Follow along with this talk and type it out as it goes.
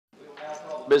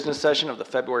business session of the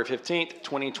February 15th,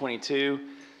 2022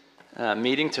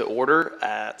 meeting to order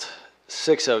at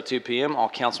 6:02 p.m. All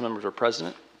council members are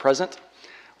present.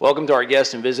 Welcome to our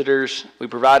guests and visitors. We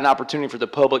provide an opportunity for the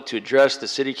public to address the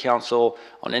City Council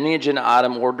on any agenda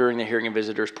item or during the hearing and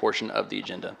visitors portion of the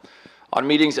agenda. On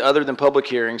meetings other than public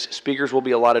hearings, speakers will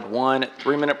be allotted one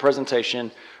 3-minute presentation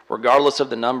regardless of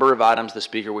the number of items the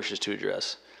speaker wishes to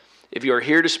address. If you are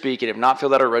here to speak and have not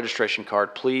filled out a registration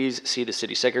card, please see the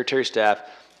City Secretary staff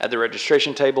at the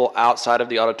registration table outside of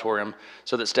the auditorium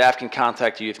so that staff can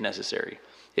contact you if necessary.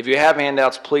 If you have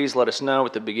handouts, please let us know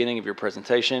at the beginning of your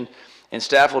presentation, and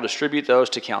staff will distribute those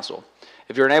to council.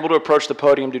 If you're unable to approach the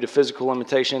podium due to physical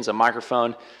limitations, a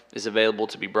microphone is available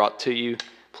to be brought to you.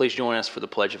 Please join us for the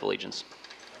Pledge of Allegiance.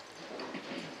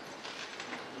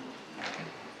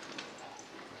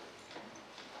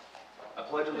 I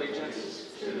pledge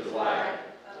allegiance to the flag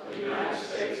of the United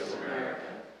States of America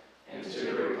and to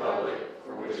the republic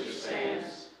for which it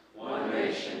stands, one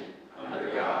nation,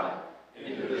 under God,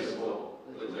 indivisible,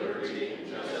 with liberty and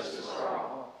justice for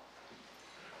all.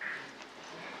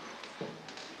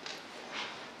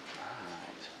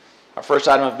 Our first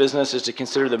item of business is to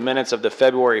consider the minutes of the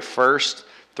February 1st,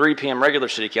 3 p.m. regular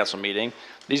City Council meeting.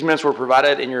 These minutes were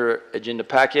provided in your agenda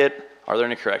packet. Are there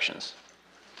any corrections?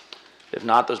 If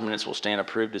not, those minutes will stand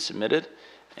approved as submitted.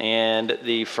 And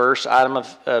the first item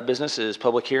of business is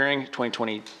public hearing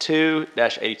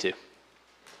 2022-82.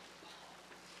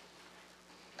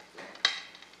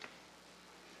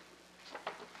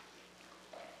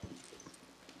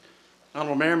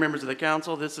 Honorable Mayor, members of the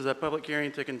council, this is a public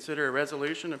hearing to consider a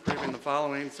resolution approving the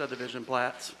following subdivision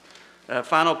plats.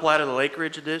 Final plat of the Lake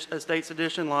Ridge Estates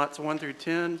Edition, lots 1 through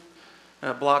 10,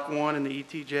 block 1 in the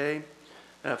ETJ.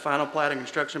 Final plat and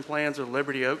construction plans of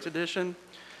Liberty Oaks Edition,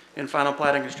 and final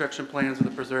plat and construction plans of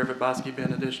the Preserve at Bosque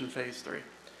Bend Edition Phase 3.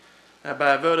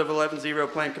 By a vote of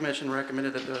 11-0, Plan Commission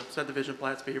recommended that the subdivision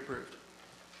plats be approved.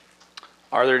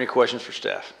 Are there any questions for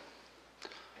staff?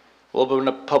 We'll open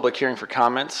up a public hearing for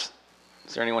comments.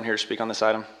 Is there anyone here to speak on this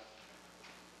item?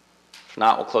 If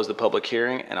not, we'll close the public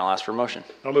hearing and I'll ask for a motion.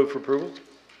 I'll move for approval.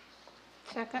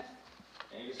 Second.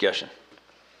 Any discussion?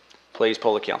 Please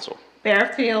poll the council.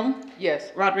 Bearfield.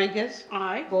 Yes. Rodriguez.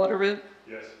 Aye. Borderoux.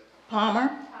 Yes.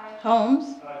 Palmer.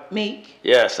 Holmes. Meek.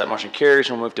 Yes, that motion carries.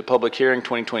 We'll move to public hearing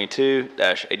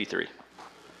 2022-83.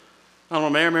 Honorable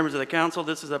Mayor, members of the council,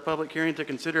 this is a public hearing to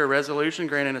consider a resolution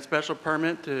granting a special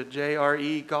permit to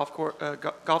JRE Golf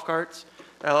Carts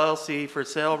LLC for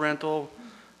sale, rental,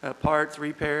 parts,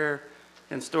 repair,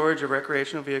 and storage of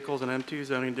recreational vehicles in M2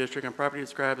 zoning district and property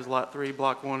described as Lot 3,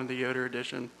 Block 1 of the Yoder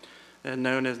Edition, and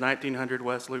known as 1900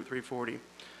 West Loop 340.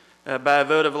 By a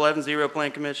vote of 11-0,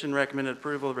 Plan Commission recommended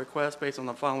approval of the request based on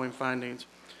the following findings.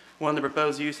 1, the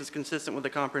proposed use is consistent with the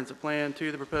comprehensive plan.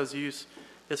 2, the proposed use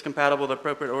is compatible with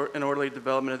appropriate and orderly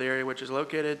development of the area which is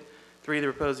located. 3, the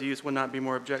proposed use would not be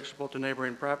more objectionable to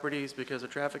neighboring properties because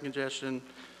of traffic congestion,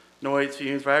 noise,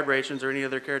 fumes, vibrations, or any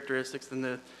other characteristics than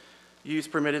the use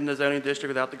permitted in the zoning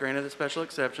district without the grant of the special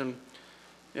exception.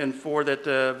 And 4, that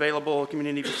available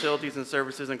community facilities and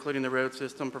services, including the road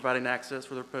system providing access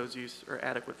for the proposed use, are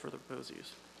adequate for the proposed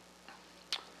use.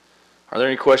 Are there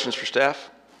any questions for staff?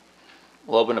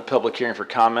 We'll open a public hearing for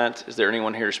comment. Is there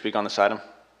anyone here to speak on this item?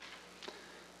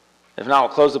 If not,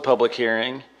 we'll close the public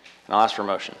hearing and I'll ask for a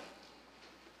motion.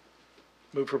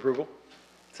 Move for approval.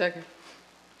 Second.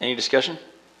 Any discussion?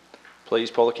 Please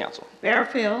poll the council.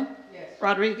 Bearfield. Yes.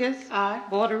 Rodriguez. Aye.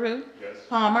 Borderoux. Yes.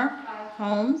 Palmer.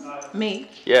 Holmes.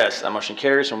 Meek. Yes, that motion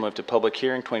carries. We'll move to public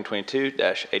hearing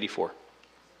 2022-84.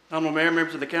 Honorable Mayor,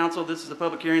 members of the council, this is a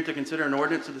public hearing to consider an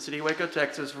ordinance of the City of Waco,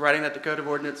 Texas, providing that the Code of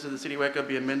Ordinances of the City of Waco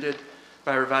be amended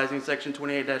by revising Section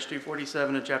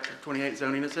 28-247 of Chapter 28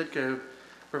 zoning of said code,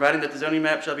 providing that the zoning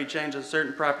map shall be changed as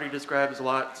certain property described as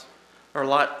Lot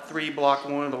 3, Block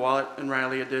 1 of the Wallet and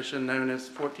Riley Edition, known as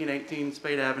 1418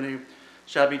 Spade Avenue,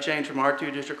 shall be changed from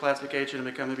R2 district classification and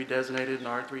become to be designated an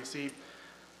R3C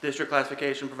district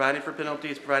classification, providing for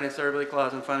penalties, providing a severability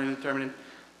clause, and finally determining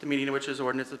the meeting in which this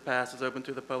ordinance is passed is open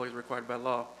to the public as required by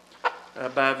law.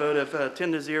 By a vote of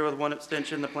 10-0 with 1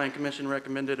 abstention, the Plan Commission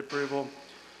recommended approval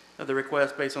of the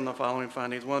request based on the following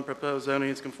findings. 1, proposed zoning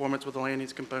is conformance with the land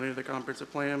use component of the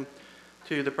comprehensive plan.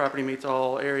 2, the property meets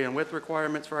all area and width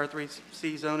requirements for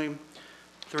R3C zoning.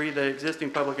 3, the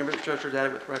existing public infrastructure is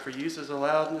adequate to provide for uses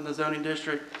allowed in the zoning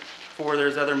district. 4,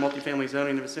 there's other multifamily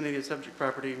zoning in the vicinity of the subject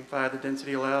property. 5, the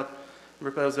density allowed in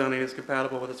proposed zoning is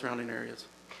compatible with the surrounding areas.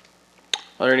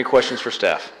 Are there any questions for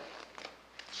staff?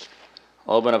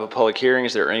 I'll open up a public hearing.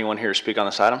 Is there anyone here to speak on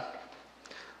this item?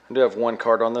 I do have one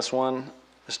card on this one.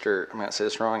 Mr. I might say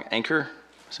this wrong. Anchor? Am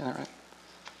I saying that right?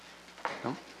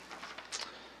 No?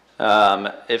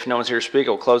 If no one's here to speak,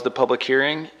 I'll close the public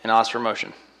hearing and ask for a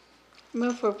motion.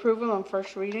 Move for approval on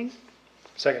first reading.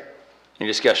 Second. Any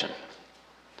discussion?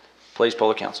 Please poll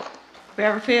the council.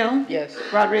 Bearfield. Yes.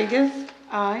 Rodriguez.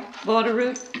 Aye.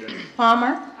 Boderoot.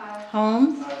 Palmer.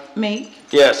 Holmes. Meek.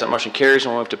 Yes, that motion carries.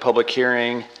 We'll move to public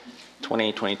hearing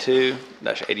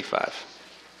 2022-85.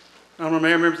 Honorable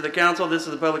Mayor, members of the council, this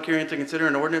is a public hearing to consider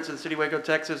an ordinance of the City of Waco,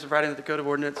 Texas, providing that the Code of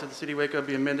Ordinance of the City of Waco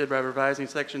be amended by revising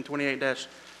Section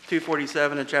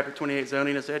 28-247 of Chapter 28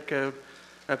 zoning of said code,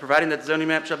 providing that the zoning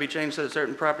map shall be changed so that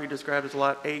certain property described as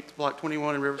Lot 8, Block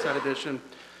 21 in Riverside Edition,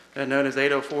 known as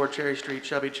 804 Cherry Street,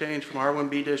 shall be changed from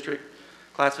R1B District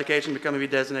classification becoming to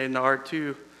be designated in the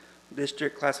R2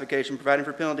 District classification, providing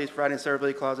for penalties, providing a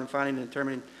severability clause, and finding and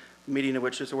determining the meeting in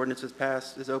which this ordinance is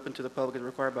passed is open to the public as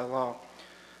required by law.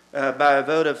 By a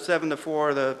vote of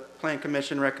 7-4, the Plan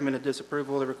Commission recommended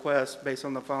disapproval of the request based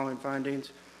on the following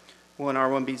findings. One,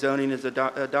 R1B zoning is a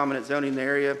dominant zoning in the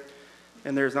area,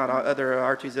 and there's not other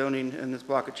R2 zoning in this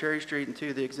block of Cherry Street. And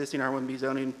two, the existing R1B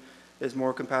zoning is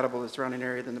more compatible with the surrounding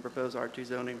area than the proposed R2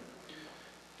 zoning.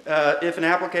 If an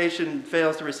application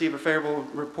fails to receive a favorable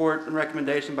report and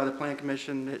recommendation by the Plan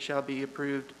Commission, it shall be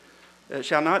approved. It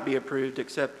shall not be approved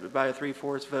except by a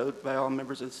 3/4 vote by all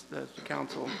members of the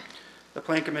council. The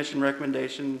Plan Commission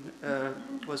recommendation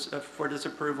was for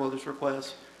disapproval of this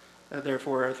request.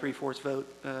 Therefore, a 3/4 vote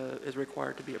is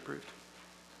required to be approved.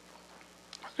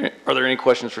 Are there any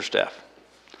questions for staff?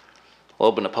 We'll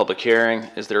open a public hearing.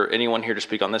 Is there anyone here to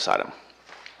speak on this item?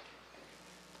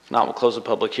 If not, we'll close the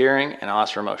public hearing and I'll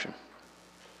ask for a motion.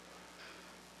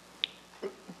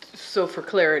 So for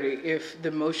clarity, if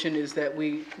the motion is that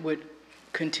we would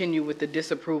continue with the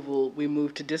disapproval, we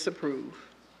move to disapprove,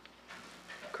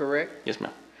 correct? Yes,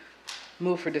 ma'am.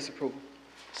 Move for disapproval.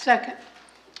 Second.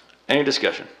 Any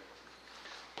discussion?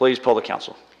 Please poll the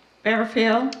council.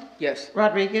 Bearfield. Yes.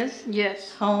 Rodriguez.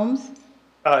 Yes. Holmes.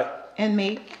 Aye. And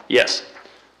Meek. Yes,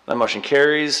 that motion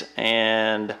carries,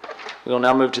 and we will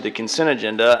now move to the consent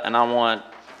agenda, and I want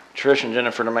Trish and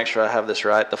Jennifer to make sure I have this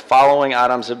right. The following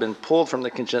items have been pulled from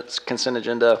the consent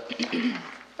agenda: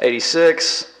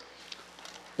 86,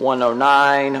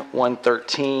 109,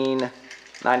 113,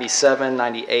 97,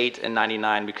 98, and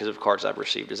 99 because of cards I've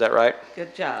received. Is that right?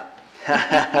 Good job.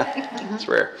 It's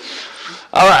rare.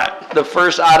 All right, the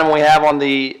first item we have on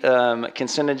the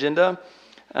consent agenda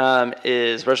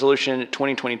is Resolution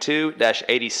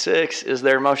 2022-86. Is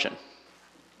there a motion?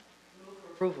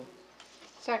 Approval.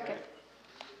 Second.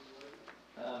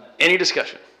 Any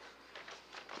discussion?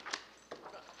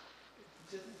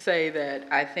 Say that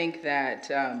I think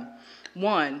that,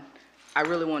 one, I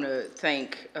really want to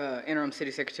thank Interim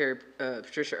City Secretary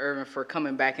Patricia Irvin for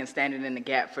coming back and standing in the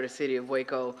gap for the city of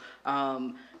Waco.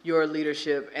 Your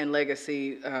leadership and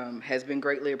legacy has been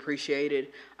greatly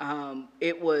appreciated.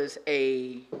 It was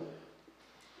a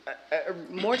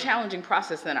more challenging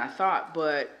process than I thought,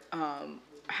 but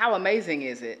how amazing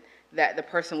is it that the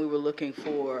person we were looking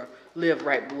for lived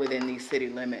right within these city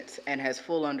limits and has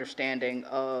full understanding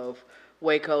of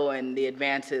Waco and the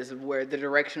advances of the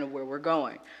direction of where we're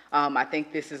going. I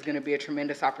think this is going to be a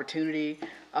tremendous opportunity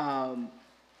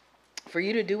for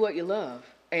you to do what you love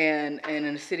and in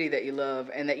a city that you love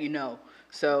and that you know.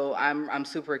 So I'm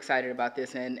super excited about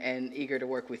this and eager to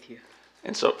work with you.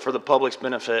 And so for the public's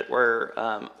benefit, we're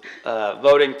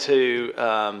voting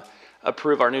to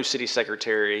approve our new city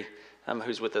secretary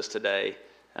who's with us today.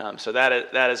 So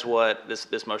that is what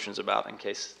this motion's about, in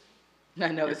case. I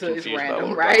know it's confused by random,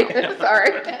 what we're right? talking about.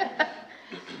 Sorry.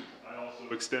 I also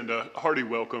extend a hearty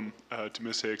welcome to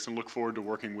Ms. Hicks and look forward to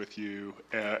working with you.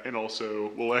 And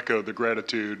also will echo the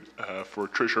gratitude for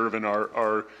Trish Irvin,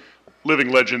 our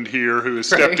living legend here, who has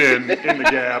stepped in the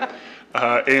gap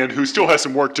and who still has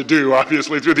some work to do,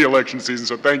 obviously, through the election season.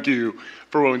 So thank you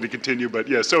for willing to continue. But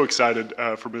yeah, so excited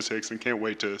for Ms. Hicks and can't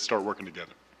wait to start working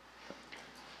together.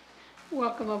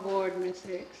 Welcome aboard, Ms.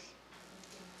 Hicks.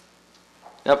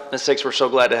 Yep, Ms. Hicks, we're so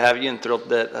glad to have you and thrilled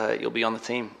that you'll be on the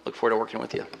team. Look forward to working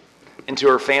with you. And to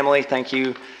her family, thank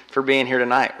you for being here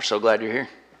tonight. We're so glad you're here.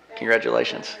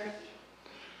 Congratulations.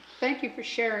 Thank you for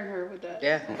sharing her with us.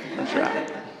 Yeah. That's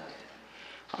right.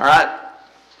 All right,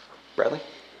 Bradley?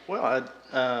 Well,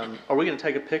 are we going to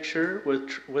take a picture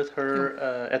with her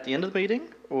at the end of the meeting,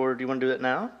 or do you want to do that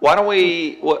now? Why don't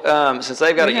we, since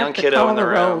they've got a young kiddo in the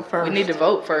room, We need to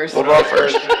vote first. we'll vote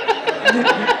first.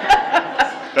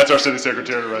 That's our city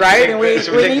secretary, right? Right? We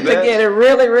need to get it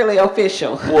really, really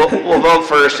official. We'll vote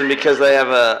first, and because they have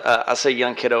I say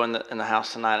young kiddo in the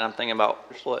house tonight, I'm thinking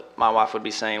about what my wife would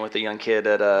be saying with a young kid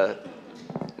at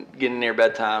getting near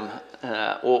bedtime.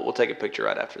 We'll take a picture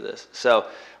right after this. So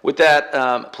with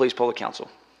that, please poll the council.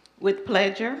 With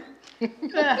pleasure.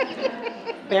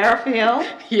 Barfield,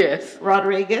 Yes.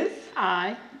 Rodriguez,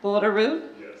 Aye. Boulder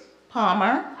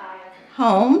Palmer,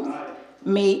 Holmes,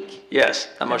 Meek. Yes,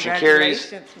 that motion carries.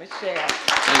 Congratulations, Michelle.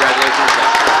 Congratulations.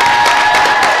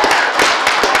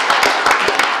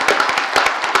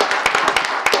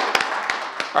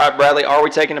 All right, Bradley, are we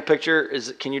taking a picture?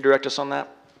 Can you direct us on that?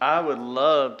 I would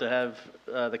love to have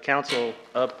the council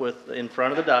up in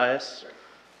front of the dais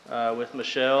with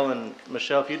Michelle. And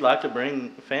Michelle, if you'd like to bring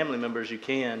family members, you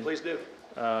can. Please do.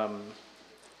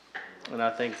 And I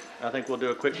think we'll do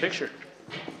a quick picture.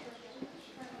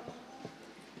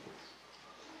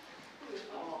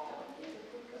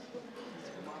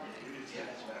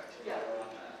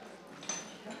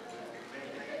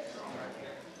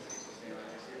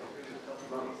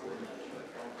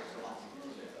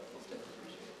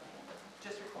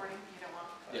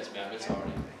 Yes, ma'am, it's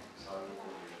already.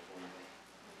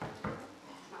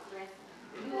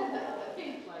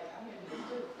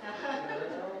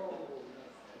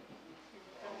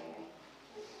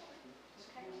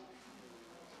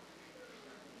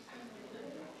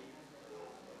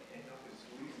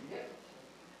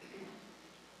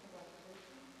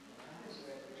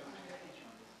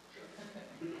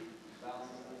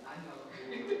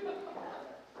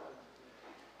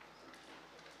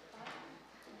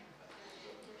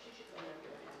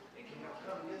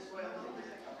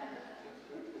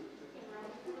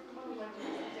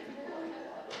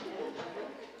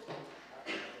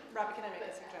 Robbie, can I make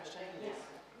a suggestion? Yes.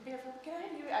 Can I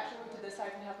have you actually move to this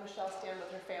side and have Michelle stand with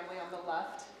her family on the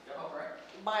left? Oh, right.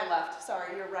 My left,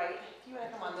 sorry, you're right. If you want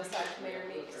to come on this side, Mayor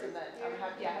Meeks, and then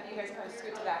have you guys kind of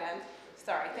scoot to that end.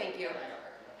 Sorry, thank you. All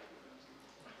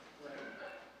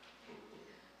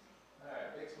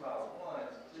right, big smile. 1,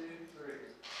 2, 3.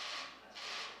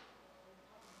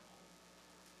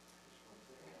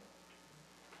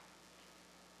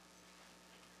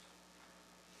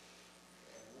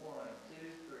 And 1, 2,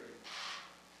 3.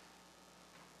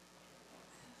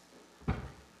 All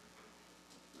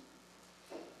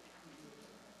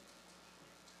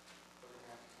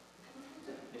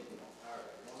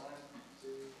right, 1, 2,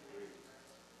 3.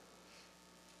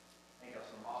 Thank you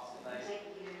so much. Thank you.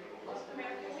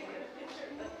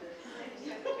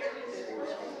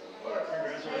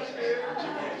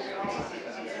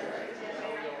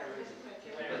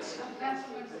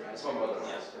 That's my mother.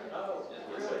 Yes. Oh,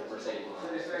 Mercedes.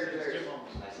 Nice to meet you.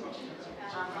 Nice to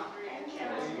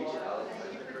meet you, Alex.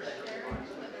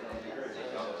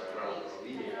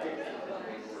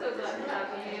 So glad to have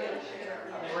you.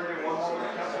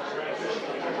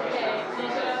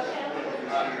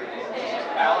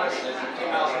 Alice,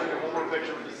 one more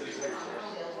picture with the city secretary.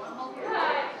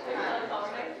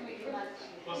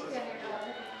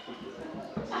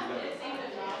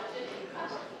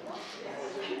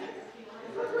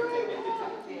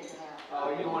 Oh,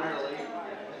 you don't want her to leave?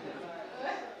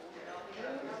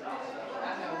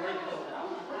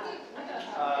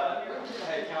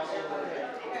 Hey, council.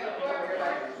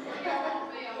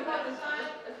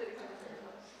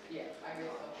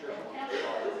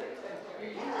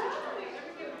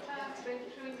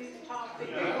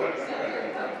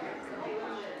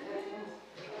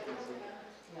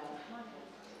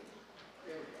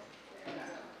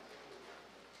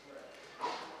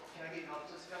 Can I get y'all to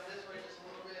just come this way just a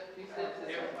little bit?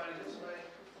 Everybody this way.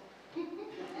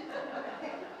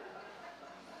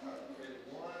 Ready?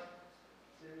 1,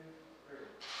 2, 3.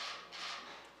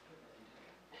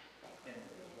 And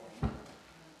 1.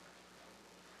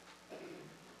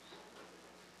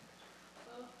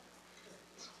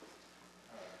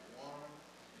 All right, 1,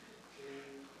 2, 3.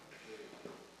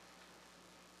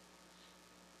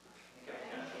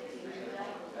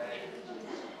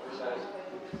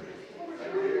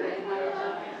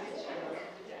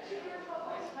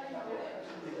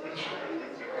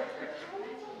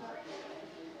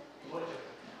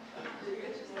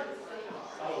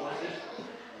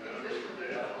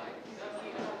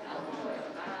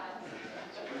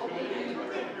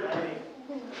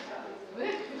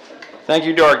 Thank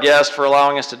you to our guests for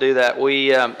allowing us to do that.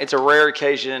 It's a rare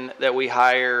occasion that we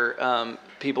hire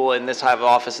people in this high of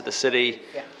office at the city.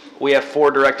 We have 4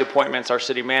 direct appointments: our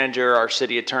city manager, our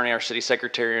city attorney, our city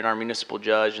secretary, and our municipal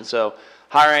judge. And so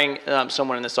hiring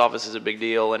someone in this office is a big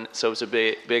deal, and so it's a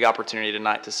big opportunity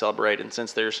tonight to celebrate. And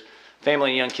since there's family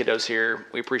and young kiddos here,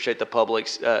 we appreciate the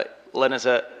public's letting us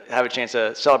have a chance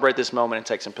to celebrate this moment and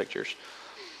take some pictures.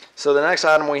 So the next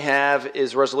item we have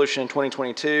is Resolution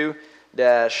 2022-86.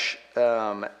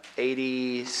 That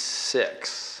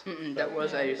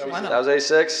was 86. That was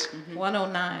 86?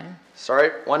 109. Sorry,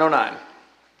 109.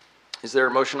 Is there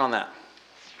a motion on that?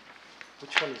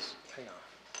 Which one is, hang on.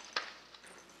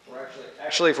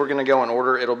 Actually, if we're going to go in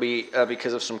order, it'll be,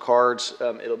 because of some cards,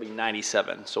 it'll be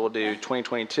 97. So we'll do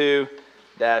 2022-97.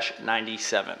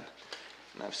 And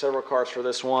I have several cards for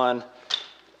this one.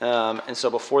 And so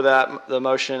before that, the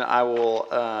motion, I will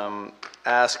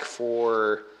ask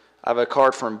for, I have a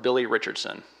card from Billy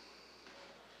Richardson.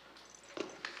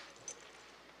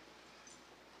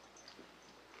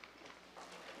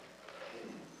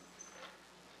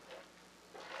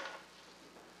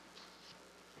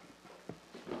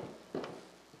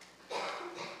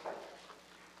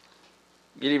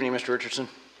 Good evening, Mr. Richardson.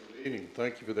 Good evening.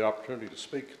 Thank you for the opportunity to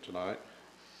speak tonight.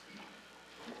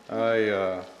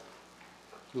 I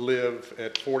live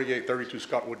at 4832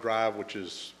 Scottwood Drive, which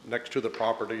is next to the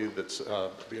property that's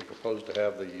being proposed to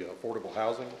have the affordable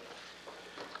housing.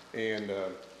 And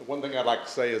the one thing I'd like to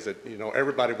say is that, you know,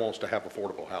 everybody wants to have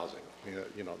affordable housing.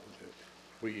 You know,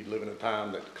 we live in a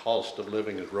time that cost of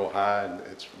living is real high, and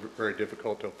it's very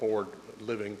difficult to afford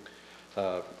living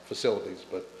facilities.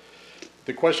 But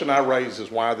the question I raise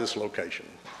is why this location?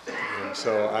 And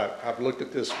so I've looked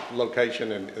at this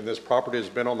location, and this property has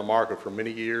been on the market for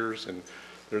many years, and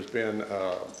there's been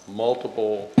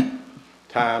multiple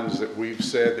times that we've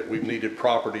said that we've needed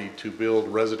property to build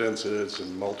residences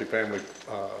and multifamily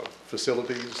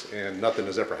facilities, and nothing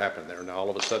has ever happened there. Now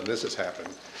all of a sudden this has happened.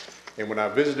 And when I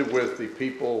visited with the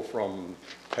people from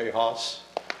Tejas,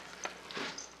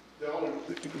 the only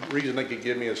reason they could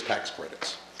give me is tax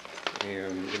credits.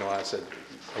 And, you know, I said,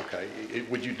 okay,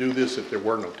 would you do this if there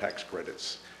were no tax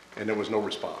credits? And there was no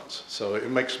response. So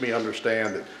it makes me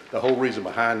understand that the whole reason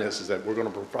behind this is that we're going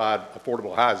to provide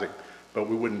affordable housing, but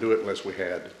we wouldn't do it unless we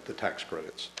had the tax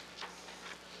credits.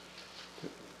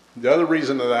 The other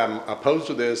reason that I'm opposed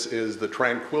to this is the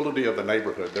tranquility of the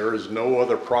neighborhood. There is no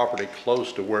other property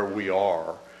close to where we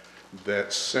are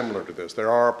that's similar to this.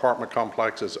 There are apartment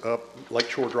complexes up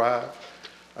Lakeshore Drive,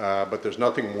 but there's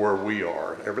nothing where we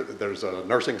are. There's a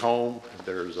nursing home,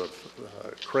 there's a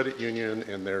credit union,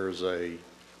 and there's a,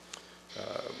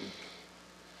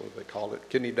 what do they call it,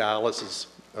 kidney dialysis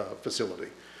facility.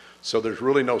 So there's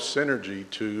really no synergy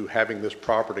to having this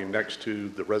property next to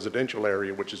the residential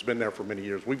area, which has been there for many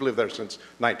years. We've lived there since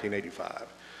 1985.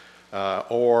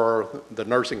 Or the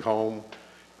nursing home,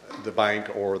 the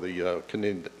bank, or the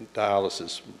kidney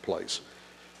dialysis place.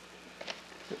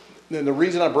 And the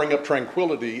reason I bring up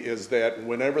tranquility is that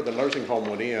whenever the nursing home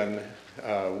went in,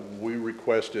 we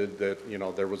requested that, you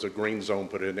know, there was a green zone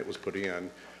put in, it was put in,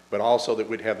 but also that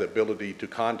we'd have the ability to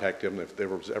contact them if there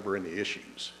was ever any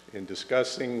issues. In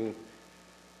discussing,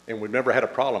 and we've never had a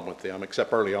problem with them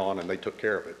except early on, and they took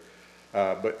care of it.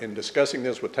 But in discussing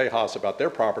this with Tejas about their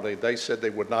property, they said they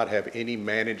would not have any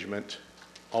management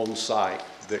on site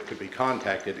that could be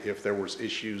contacted if there was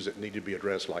issues that needed to be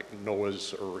addressed, like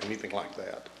noise or anything like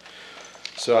that.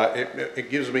 So it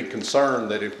gives me concern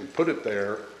that if we put it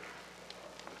there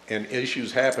and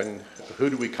issues happen, who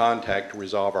do we contact to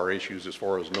resolve our issues as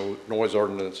far as noise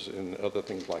ordinance and other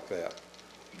things like that?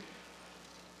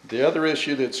 The other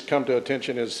issue that's come to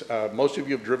attention is most of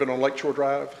you have driven on Lakeshore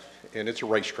Drive, and it's a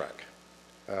racetrack.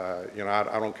 You know,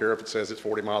 I don't care if it says it's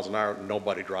 40 miles an hour,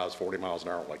 nobody drives 40 miles an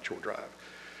hour on Lakeshore Drive.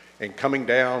 And coming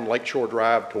down Lakeshore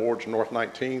Drive towards North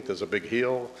 19th is a big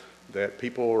hill that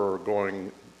people are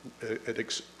going at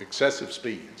excessive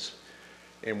speeds.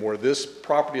 And where this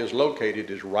property is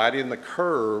located is right in the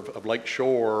curve of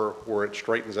Lakeshore where it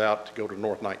straightens out to go to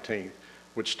North 19th,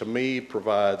 which to me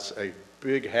provides a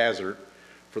big hazard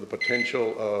for the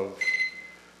potential of,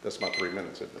 that's my 3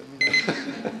 minutes, isn't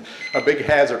it? A big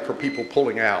hazard for people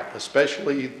pulling out,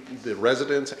 especially the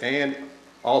residents, and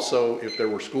also if there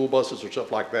were school buses or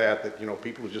stuff like that, that, you know,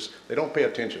 people just, they don't pay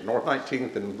attention. North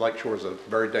 19th and Lakeshore is a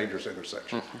very dangerous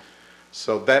intersection. Mm-hmm.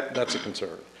 So that's a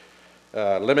concern.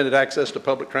 Limited access to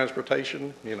public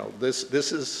transportation. You know, this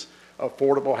is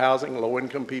affordable housing,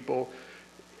 low-income people.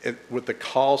 With the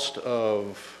cost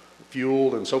of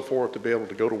fuel and so forth to be able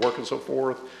to go to work and so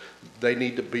forth, they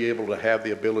need to be able to have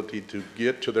the ability to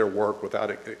get to their work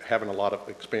without having a lot of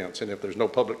expense. And if there's no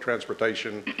public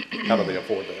transportation, how do they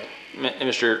afford that?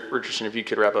 Mr. Richardson, if you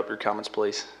could wrap up your comments,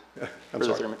 please. I'm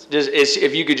sorry. 3 minutes.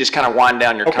 If you could just kind of wind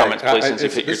down your comments, please, since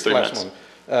you've hit your 3 minutes.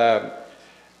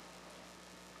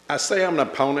 I say I'm an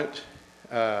opponent.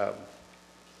 I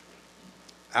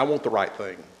want the right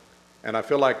thing. And I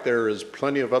feel like there is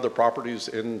plenty of other properties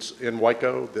in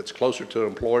Waco that's closer to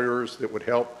employers that would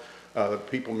help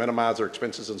people minimize their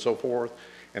expenses and so forth.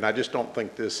 And I just don't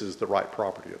think this is the right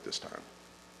property at this time.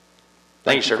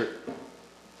 Thank you, sir.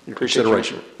 Your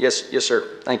consideration. Yes,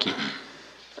 sir. Thank you.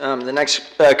 The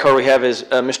next card we have is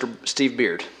Mr. Steve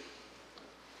Beard.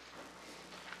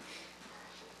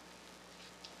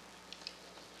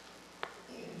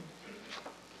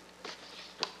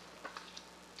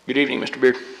 Good evening, Mr.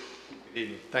 Beard. Good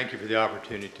evening. Thank you for the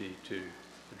opportunity to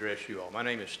address you all. My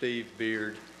name is Steve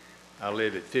Beard. I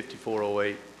live at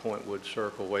 5408 Pointwood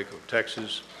Circle, Waco,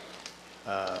 Texas.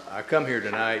 I come here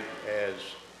tonight as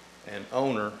an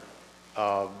owner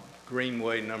of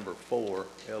Greenway Number 4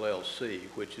 LLC,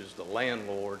 which is the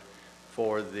landlord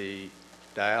for the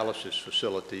dialysis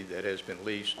facility that has been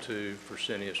leased to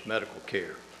Fresenius Medical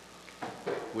Care.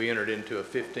 We entered into a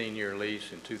 15-year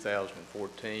lease in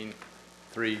 2014,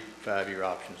 3 5-year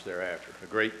options thereafter. A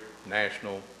great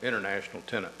national, international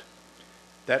tenant.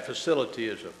 That facility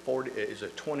is a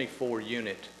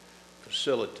 24-unit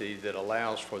facility that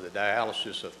allows for the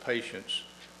dialysis of patients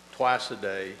twice a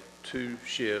day, 2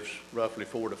 shifts, roughly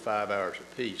 4 to 5 hours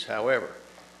apiece. However,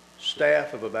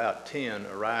 staff of about 10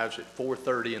 arrives at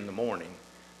 4:30 in the morning.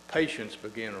 Patients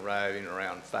begin arriving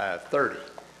around 5:30.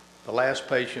 The last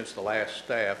patients, the last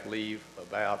staff leave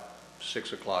about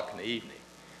 6 o'clock in the evening.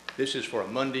 This is for a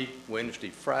Monday, Wednesday,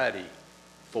 Friday,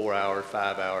 4-hour,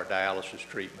 5-hour dialysis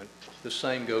treatment. The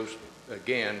same goes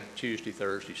again Tuesday,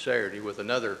 Thursday, Saturday with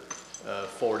another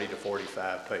 40 to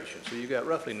 45 patients. So you've got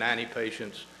roughly 90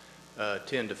 patients,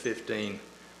 10 to 15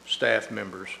 staff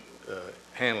members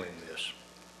handling this.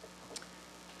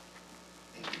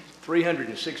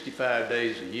 365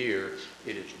 days a year,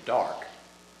 it is dark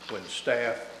when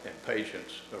staff and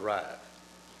patients arrive.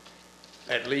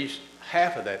 At least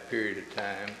half of that period of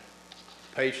time,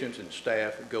 patients and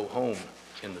staff go home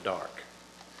in the dark.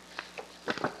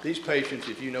 These patients,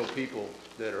 if you know people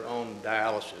that are on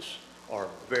dialysis, are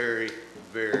very,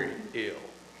 very ill.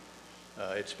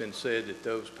 It's been said that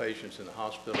those patients in the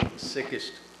hospital are the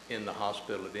sickest in the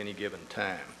hospital at any given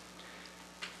time.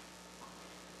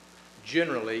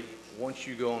 Generally, once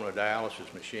you go on a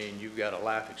dialysis machine, you've got a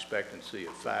life expectancy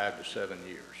of 5 to 7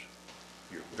 years.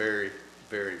 You're very,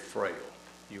 very frail.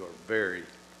 You are very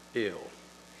ill.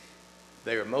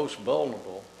 They are most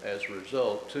vulnerable as a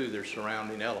result to their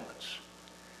surrounding elements.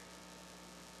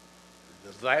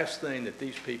 The last thing that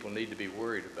these people need to be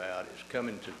worried about is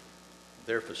coming to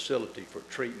their facility for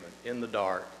treatment in the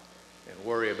dark and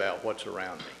worry about what's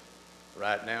around me.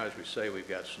 Right now, as we say, we've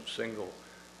got some single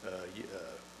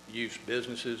use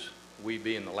businesses, we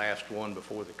being the last one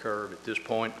before the curve at this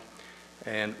point,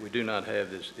 and we do not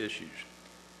have these issues.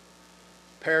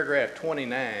 Paragraph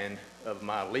 29 of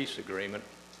my lease agreement,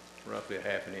 roughly a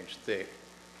 ½ inch thick,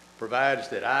 provides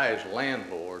that I, as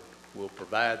landlord, will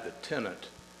provide the tenant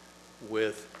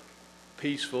with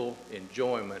peaceful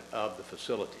enjoyment of the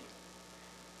facility.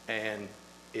 And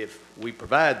if we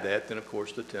provide that, then of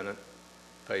course the tenant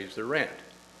pays the rent.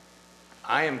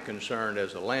 I am concerned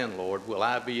as a landlord, will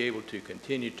I be able to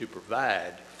continue to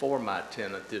provide for my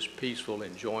tenant this peaceful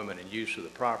enjoyment and use of the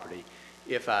property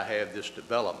if I have this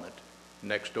development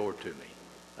next door to me?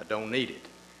 I don't need it.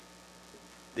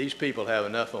 These people have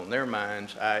enough on their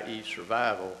minds, i.e.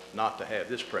 survival, not to have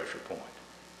this pressure point.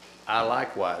 I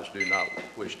likewise do not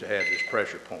wish to have this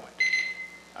pressure point.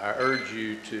 I urge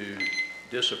you to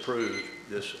disapprove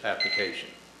this application.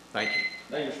 Thank you.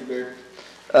 Thank you, Mr. Beard.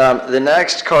 The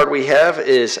next card we have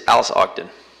is Alice Ogden.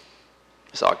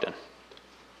 Ms. Ogden. I'm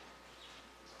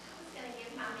going to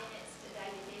give my minutes to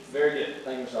David Dixon. Very good.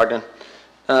 Thank you, Ms. Ogden.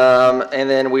 And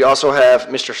then we also have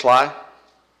Mr. Sly.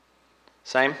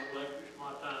 Same?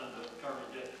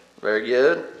 Very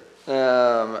good.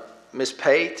 Ms.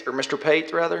 Pate, or Mr.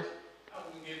 Pate, rather?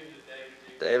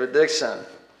 David Dixon.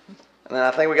 And then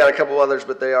I think we got a couple others,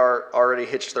 but they are already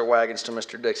hitched their wagons to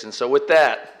Mr. Dixon. So with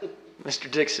that, Mr.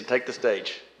 Dixon, take the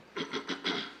stage.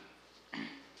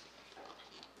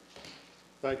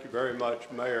 Thank you very much,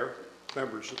 Mayor,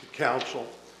 members of the council.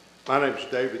 My name is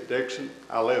David Dixon.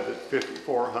 I live at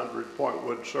 5400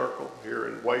 Pointwood Circle here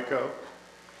in Waco.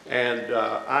 And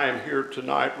I am here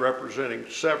tonight representing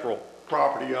several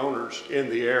property owners in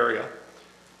the area.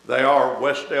 They are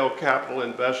Westdale Capital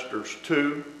Investors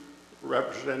II,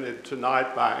 represented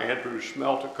tonight by Andrew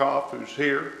Smeltikoff, who's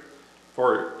here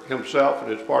for himself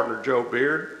and his partner Joe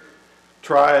Beard.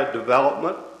 Triad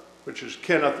Development, which is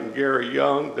Kenneth and Gary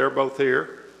Young, they're both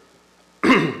here.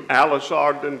 Alice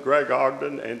Ogden, Greg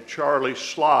Ogden, and Charlie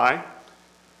Sly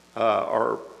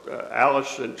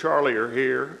Alice and Charlie are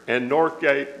here, and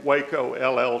Northgate Waco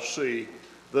LLC,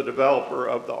 the developer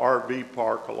of the RV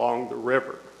park along the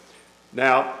river.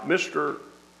 Now, Mr.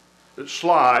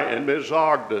 Sly and Ms.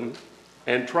 Ogden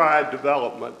and Triad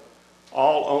Development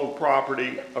all own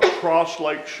property across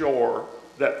Lake Shore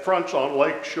that fronts on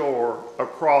Lake Shore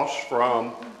across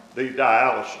from the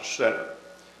dialysis center.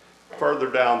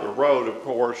 Further down the road, of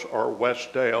course, are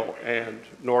Westdale and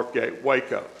Northgate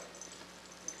Waco.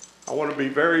 I want to be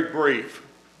very brief,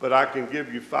 but I can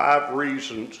give you 5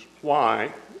 reasons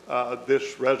why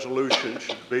this resolution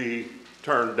should be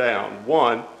turned down.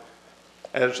 One,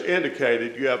 as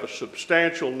indicated, you have a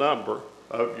substantial number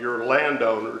of your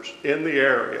landowners in the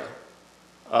area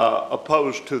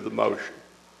opposed to the motion.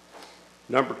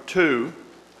 Number two,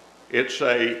 it's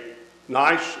a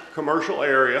nice commercial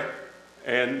area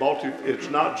and it's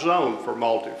not zoned for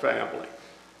multifamily.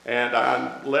 And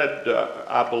I'm led,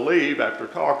 I believe, after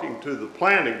talking to the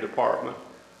planning department,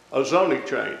 a zoning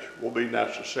change will be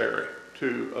necessary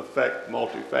to affect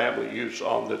multifamily use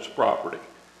on this property.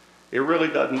 It really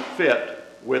doesn't fit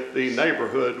with the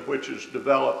neighborhood, which is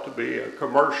developed to be a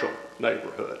commercial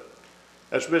neighborhood.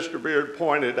 As Mr. Beard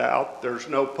pointed out, there's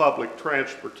no public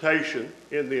transportation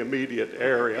in the immediate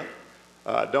area.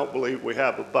 I don't believe we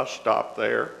have a bus stop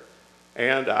there.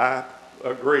 And I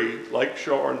agree,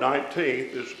 Lakeshore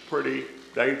 19th is a pretty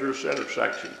dangerous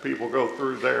intersection. People go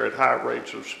through there at high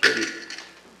rates of speed.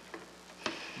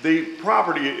 The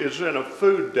property is in a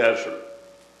food desert,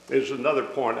 is another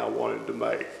point I wanted to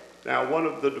make. Now, one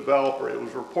of the developers, it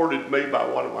was reported to me by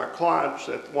one of my clients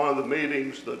at one of the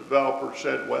meetings, the developer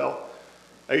said, well,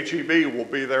 HEB will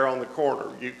be there on the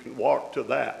corner. You can walk to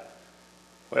that.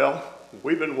 Well,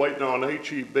 we've been waiting on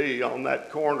HEB on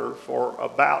that corner for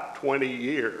about 20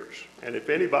 years. And if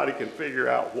anybody can figure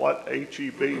out what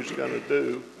HEB is going to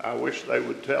do, I wish they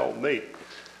would tell me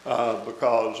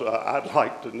because I'd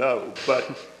like to know. But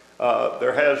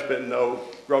there has been no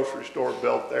grocery store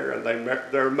built there, and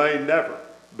there may never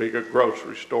be a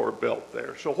grocery store built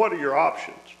there. So what are your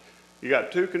options? You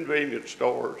got two convenience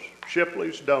stores,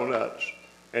 Shipley's Donuts,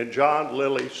 and John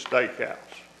Lilly's Steakhouse.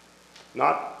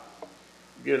 Not,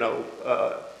 you know,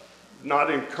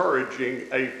 not encouraging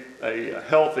a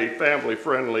healthy,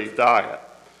 family-friendly diet.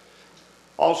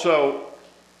 Also,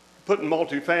 putting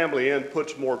multifamily in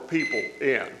puts more people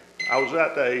in. I was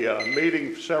at a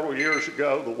meeting several years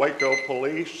ago. The Waco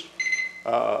police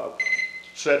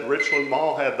said Richland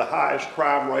Mall had the highest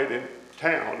crime rate in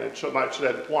town, and somebody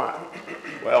said, why?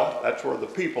 Well, that's where the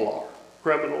people are.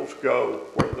 Criminals go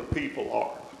where the people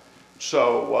are.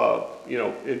 So, you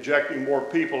know, injecting more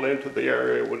people into the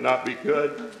area would not be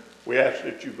good. We ask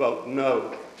that you vote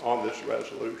no on this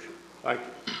resolution. Thank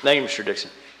you. Thank you, Mr. Dixon.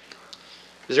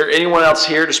 Is there anyone else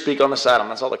here to speak on this item?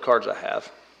 That's all the cards I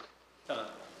have.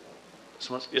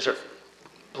 Someone? Yes, sir.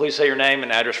 Please say your name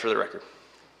and address for the record.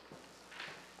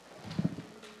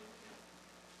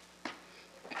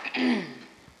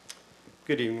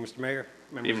 Good evening, Mr. Mayor,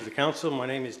 members of the council. My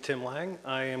name is Tim Lang.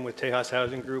 I am with Tejas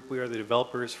Housing Group. We are the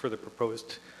developers for the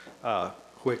proposed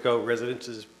Waco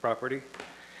Residences property.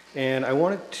 And I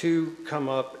wanted to come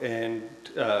up and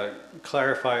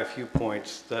clarify a few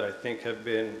points that I think have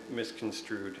been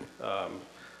misconstrued.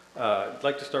 I'd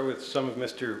like to start with some of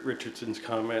Mr. Richardson's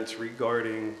comments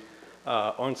regarding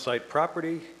on-site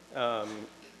property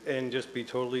and just be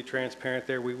totally transparent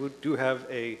there. We do have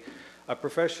a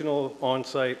professional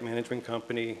on-site management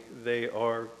company. They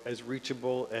are as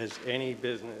reachable as any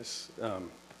business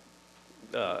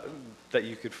that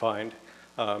you could find.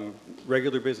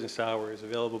 Regular business hours,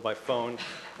 available by phone.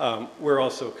 We're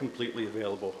also completely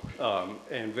available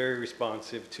and very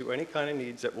responsive to any kind of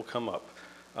needs that will come up.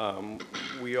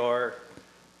 We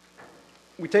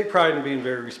take pride in being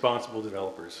very responsible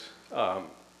developers.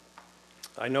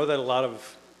 I know that a lot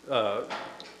of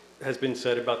has been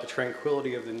said about the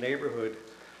tranquility of the neighborhood,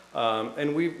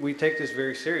 and we take this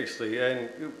very seriously. And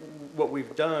what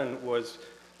we've done was,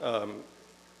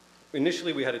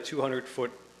 initially we had a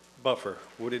 200-foot buffer,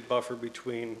 wooded buffer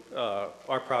between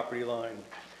our property line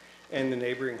and the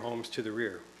neighboring homes to the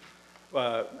rear.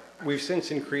 We've since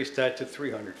increased that to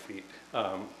 300 feet.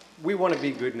 We want to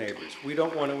be good neighbors. We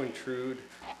don't want to intrude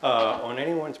on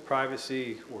anyone's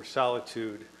privacy or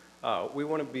solitude. We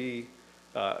want to be,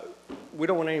 we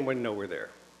don't want anyone to know we're there.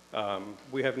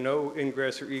 We have no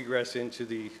ingress or egress into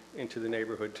the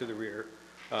neighborhood to the rear.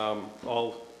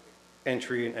 All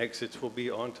entry and exits will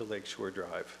be onto Lakeshore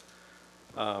Drive.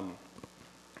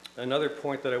 Another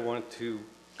point that I wanted to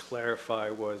clarify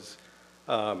was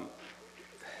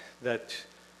that,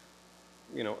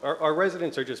 you know, our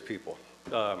residents are just people.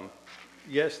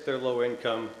 Yes, they're low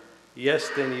income. Yes,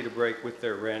 they need a break with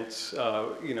their rents.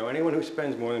 You know, anyone who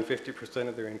spends more than 50%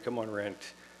 of their income on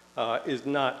rent is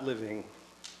not living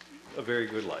a very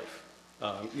good life.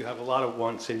 You have a lot of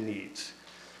wants and needs.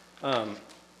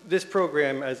 This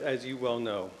program, as you well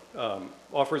know,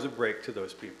 offers a break to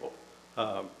those people.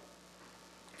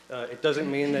 It doesn't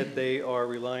mean that they are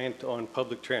reliant on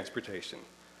public transportation.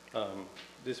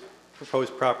 This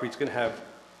proposed property is going to have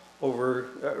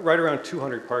right around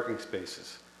 200 parking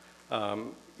spaces.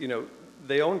 You know,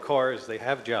 they own cars, they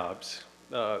have jobs,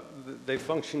 they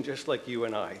function just like you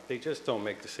and I. They just don't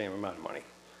make the same amount of money.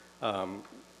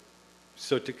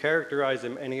 So to characterize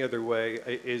them any other way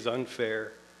is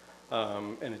unfair,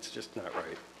 and it's just not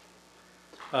right.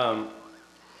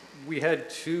 We had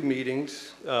 2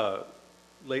 meetings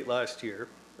late last year.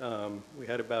 We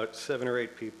had about 7 or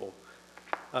 8 people.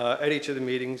 At each of the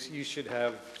meetings, you should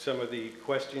have some of the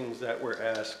questions that were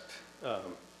asked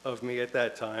of me at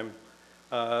that time.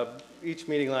 Each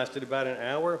meeting lasted about an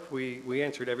hour. We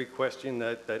answered every question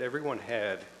that everyone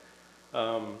had.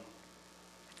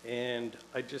 And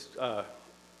I just want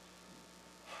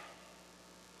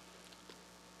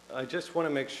to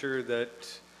make sure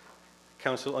that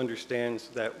council understands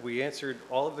that we answered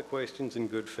all of the questions in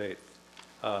good faith.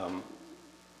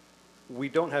 We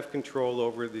don't have control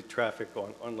over the traffic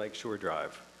on Lakeshore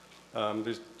Drive.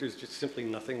 There's just simply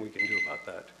nothing we can do about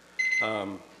that.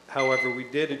 However, we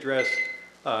did address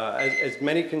as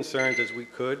many concerns as we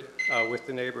could with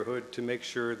the neighborhood to make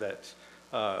sure that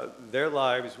their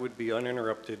lives would be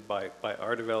uninterrupted by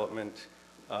our development,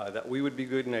 that we would be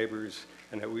good neighbors,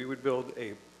 and that we would build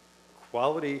a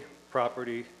quality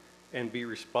property and be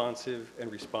responsive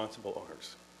and responsible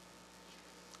owners.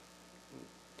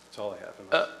 That's all I have.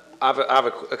 I have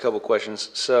a couple questions.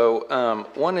 So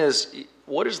one is,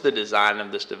 what is the design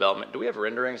of this development? Do we have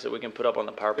renderings that we can put up on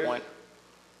the PowerPoint?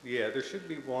 Yeah, there should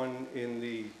be one in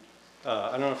the,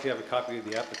 I don't know if you have a copy of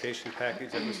the application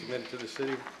package that was submitted to the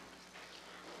city.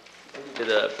 To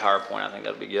the PowerPoint, I think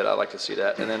that'd be good. I'd like to see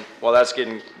that. And then while that's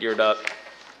getting geared up,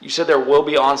 you said there will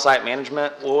be on-site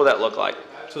management. What will that look like?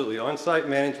 Absolutely, on-site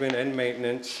management and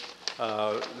maintenance.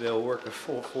 They'll work a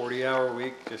full 40-hour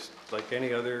week, just like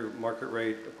any other market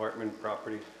rate apartment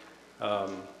property.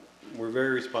 We're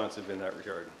very responsive in that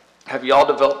regard. Have you all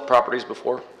developed properties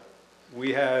before?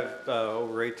 We have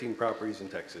over 18 properties in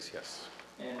Texas, yes.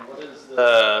 And what is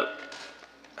the,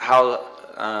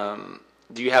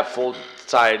 do you have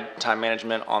full-time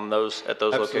management on those, at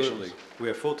those locations? Absolutely. We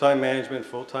have full-time management,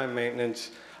 full-time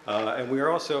maintenance, and we are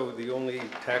also the only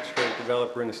tax credit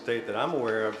developer in the state that I'm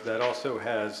aware of that also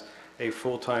has a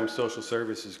full-time social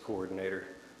services coordinator.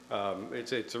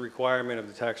 It's a requirement of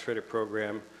the tax credit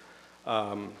program,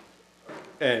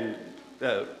 and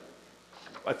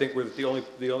I think we're the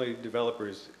only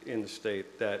developers in the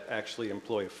state that actually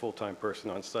employ a full-time person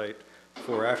on site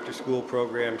for after-school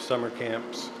programs, summer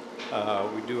camps.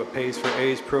 We do a Pays for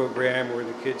A's program where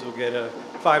the kids will get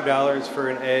 $5 for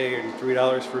an A and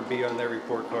 $3 for a B on their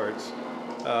report cards.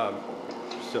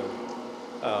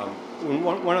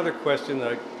 One other question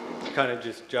that kind of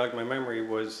just jogged my memory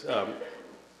was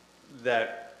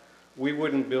that we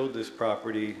wouldn't build this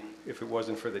property if it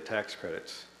wasn't for the tax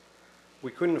credits. We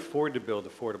couldn't afford to build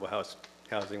affordable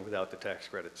housing without the tax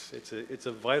credits. It's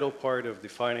a vital part of the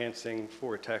financing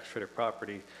for a tax credit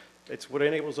property. It's what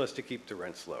enables us to keep the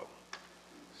rents low.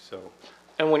 So,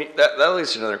 and when that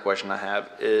leads to another question I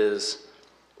have is,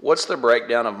 what's the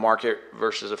breakdown of market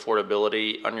versus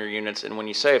affordability on your units? And when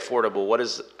you say affordable,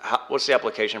 what's the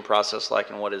application process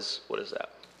like, and what is that?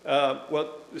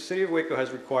 Well, the City of Waco has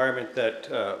a requirement that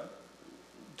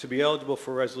to be eligible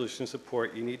for resolution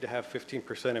support, you need to have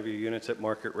 15% of your units at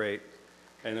market rate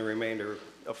and the remainder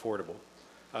affordable.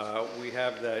 We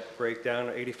have that breakdown.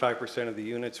 85% of the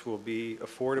units will be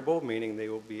affordable, meaning they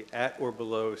will be at or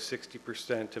below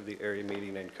 60% of the area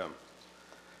median income.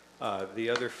 The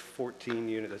other 14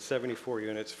 units, 74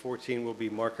 units, 14 will be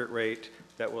market rate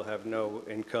that will have no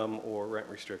income or rent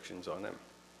restrictions on them.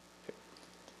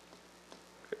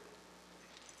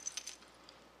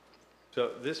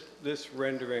 So this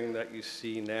rendering that you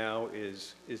see now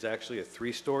is actually a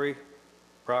 3-story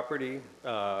property.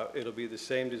 It'll be the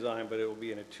same design, but it will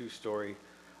be in a 2-story,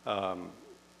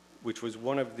 which was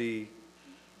one of the,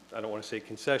 I don't want to say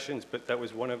concessions, but that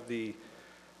was one of the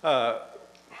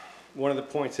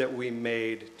points that we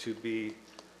made to be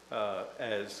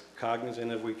as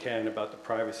cognizant as we can about the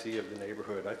privacy of the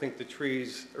neighborhood. I think the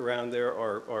trees around there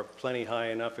are plenty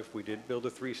high enough if we did build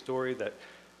a 3-story that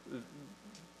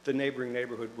the neighboring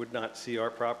neighborhood would not see our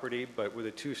property, but with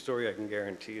a 2-story, I can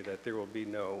guarantee that there will be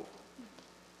no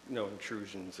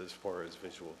intrusions as far as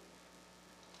visual.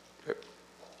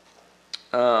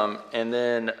 And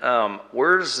then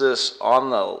where's this on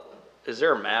the, is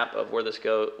there a map of where this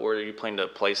where you plan to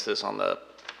place this on the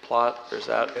plot? Or is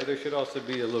that? Yeah, there should also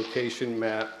be a location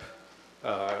map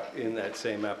in that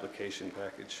same application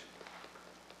package.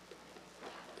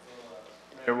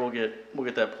 Mayor, we'll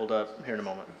get that pulled up here in a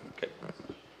moment. Okay.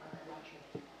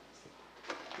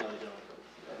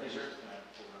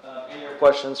 Any other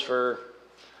questions for,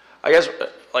 I guess,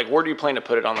 like, where do you plan to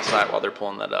put it on the site while they're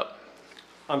pulling that up?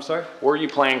 I'm sorry? Where are you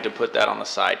planning to put that on the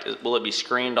site? Will it be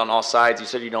screened on all sides? You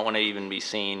said you don't want to even be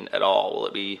seen at all. Will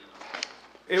it be?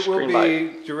 It will screen by?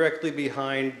 be directly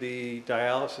behind the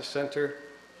dialysis center.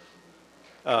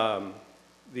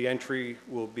 The entry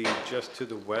will be just to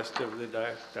the west of the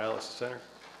dialysis center.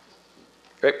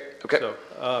 Great, okay. So,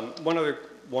 one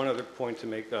other point to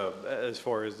make, as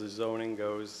far as the zoning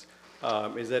goes,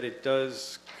 is that it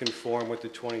does conform with the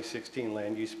 2016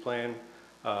 land use plan.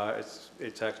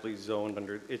 It's actually zoned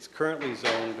under, it's currently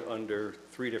zoned under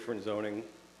 3 different zoning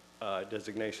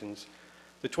designations.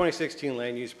 The 2016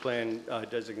 land use plan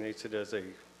designates it as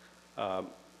a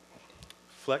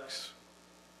flex,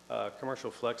 commercial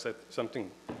flex, something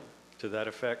to that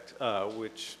effect,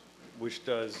 which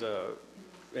does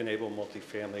enable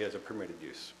multifamily as a permitted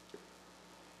use.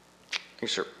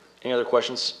 Thanks, sir. Any other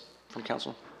questions from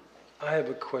council? I have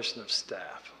a question of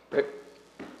staff. Great.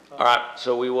 All right,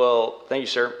 so we will, thank you,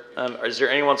 sir. Is there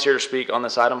anyone else here to speak on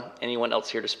this item? Anyone else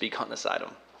here to speak on this item?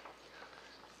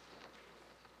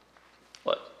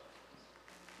 What?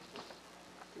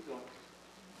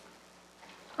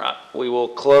 All right, we will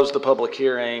close the public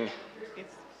hearing.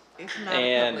 It's not a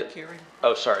And, public hearing.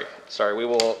 oh, sorry, we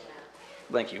will,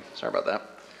 thank you, sorry about that.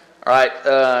 All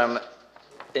right,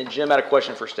 and Jim had a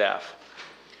question for staff.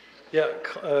 Yeah,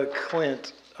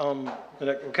 Clint, and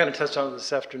we kind of touched on it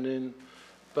this afternoon,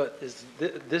 but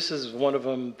this is one of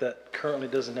them that currently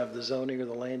doesn't have the zoning or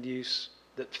the land use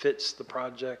that fits the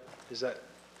project. Is that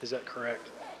correct?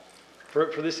 For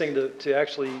this thing to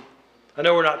actually, I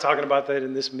know we're not talking about that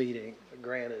in this meeting,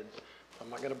 granted. I'm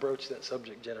not going to broach that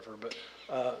subject, Jennifer, but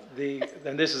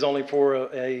and this is only for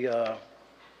a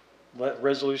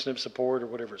resolution of support or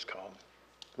whatever it's called,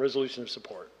 resolution of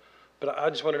support. But I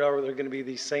just want to know, are there going to be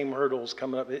these same hurdles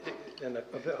coming up? And I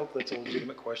hope that's a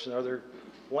legitimate question.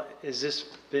 Is this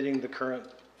fitting the current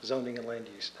zoning and land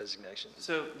use designations?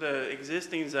 So the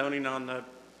existing zoning on the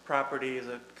property is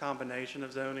a combination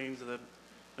of zonings. The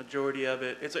majority of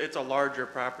it, it's a larger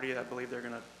property. I believe they're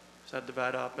going to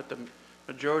subdivide off, but the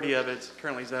majority of it's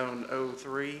currently zone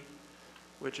 03,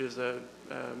 which is a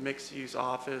mixed-use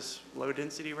office,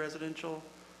 low-density residential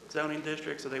zoning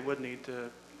district, so they would need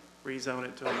to rezone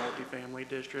it to a multifamily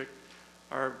district.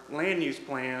 Our land use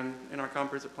plan and our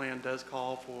comprehensive plan does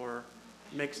call for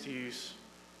mixed-use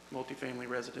multifamily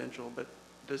residential, but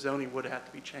the zoning would have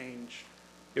to be changed.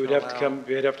 It would have to come,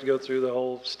 you'd have to go through the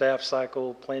whole staff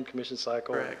cycle, plan commission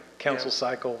cycle, Correct. council Yeah.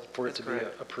 cycle for it That's to be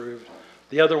correct. approved.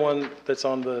 The other one that's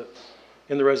in the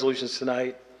resolutions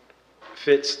tonight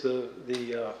fits the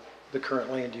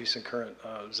current land use and current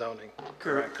zoning.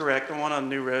 Correct. The one on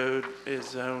New Road is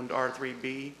zoned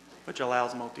R3B, which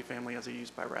allows multifamily as a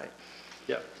use by right.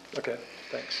 Yeah, okay,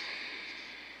 thanks.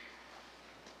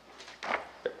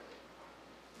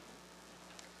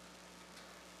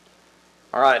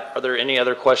 All right, are there any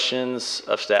other questions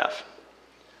of staff?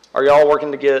 Are y'all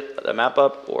working to get the map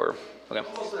up, or, okay?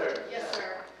 Almost there. Yes,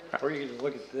 sir. Or you can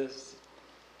look at this.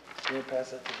 Can you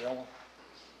pass that to Dylan?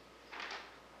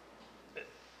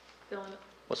 Dylan,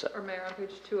 What's that? or Mayor, on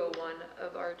page 201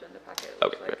 of our agenda packet, it Okay,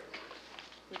 looks great. like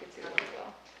we can see that as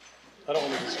well. I don't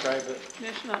want to describe it.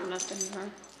 There's not nothing there.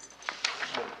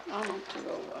 I want to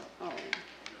go, oh.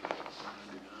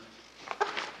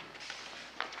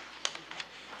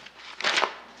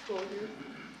 Scroll here.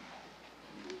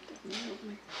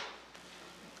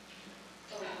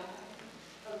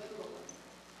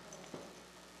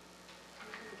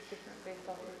 It's different based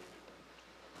off of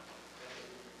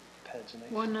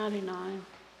Pagination. 199.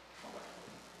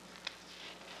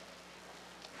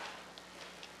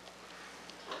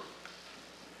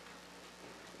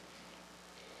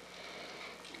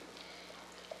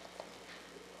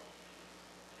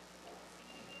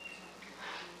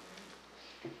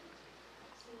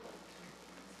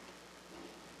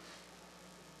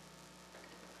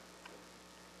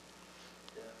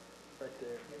 Right there.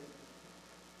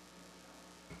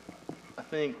 I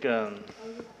think,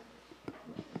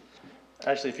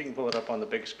 actually, if you can pull it up on the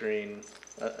big screen,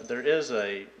 there is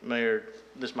Mayor,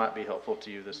 this might be helpful to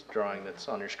you, this drawing that's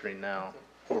on your screen now.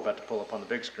 We're about to pull up on the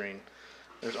big screen.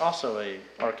 There's also a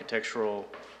architectural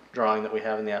drawing that we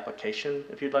have in the application,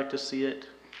 if you'd like to see it,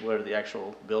 where the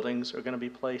actual buildings are going to be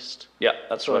placed. Yeah,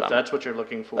 that's So what if I'm, that's what you're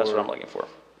looking for. that's what I'm looking for.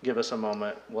 Give us a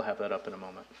moment, we'll have that up in a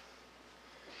moment.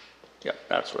 Yep,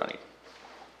 that's what I need.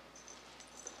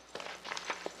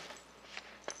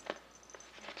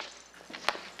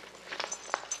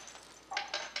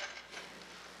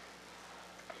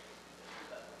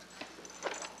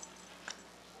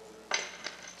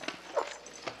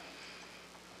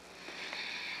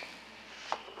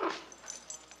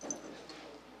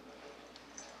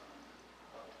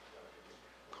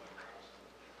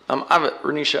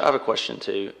 Renisha, I have a question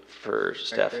too for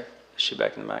staff. there. Is she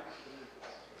back in the back?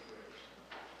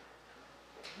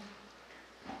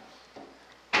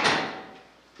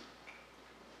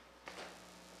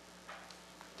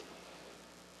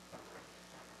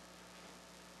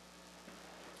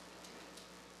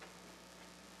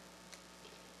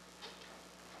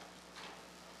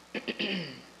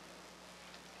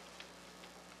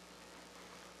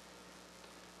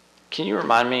 Can you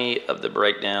remind me of the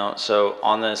breakdown? So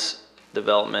on this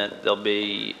development, there'll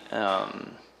be,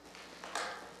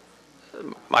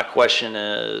 my question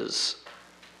is,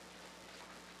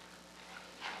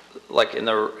 like in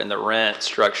the rent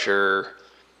structure,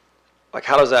 like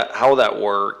how will that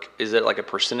work? Is it like a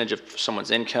percentage of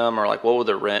someone's income, or like what will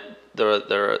the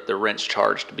rents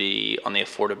charged be on the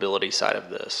affordability side of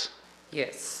this?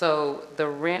 Yes, so the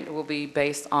rent will be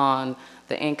based on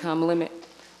the income limit,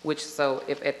 which, so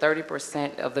if at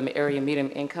 30% of the area median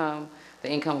income, the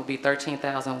income will be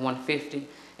 $13,150,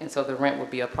 and so the rent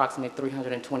would be approximately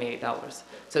 $328.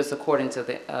 So it's according to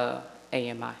the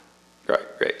AMI.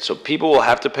 Right, great. So people will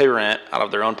have to pay rent out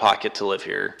of their own pocket to live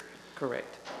here.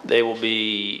 Correct. They will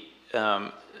be, I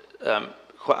have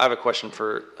another question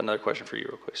for you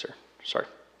real quick, sir. Sorry.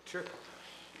 Sure.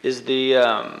 Is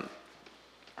the,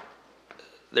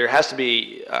 there has to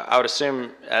be, I would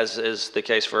assume, as is the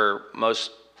case for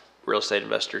most real estate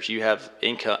investors, you have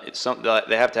income,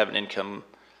 they have to have an income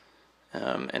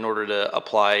in order to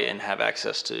apply and have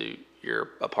access to your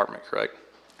apartment, correct?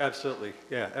 Absolutely,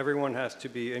 yeah. Everyone has to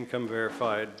be income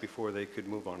verified before they could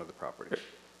move onto the property.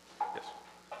 Yes.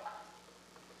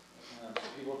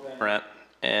 Rent,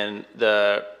 and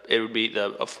it would be,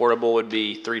 the affordable would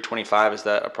be $325, is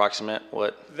that approximate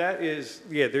what? That is,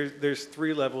 yeah, there's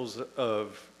 3 levels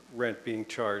of rent being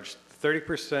charged.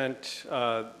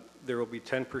 30%, there will be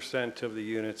 10% of the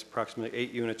units, approximately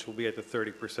 8 units will be at the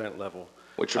 30% level.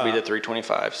 Which would be the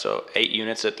 $325, so 8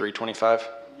 units at $325?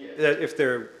 If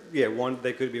they're, yeah,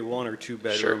 they could be 1 or 2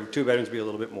 bedroom. Sure. 2 bedrooms would be a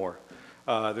little bit more.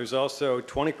 There's also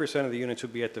 20% of the units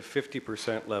would be at the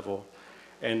 50% level,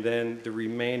 and then the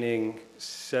remaining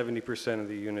 70% of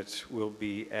the units will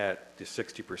be at the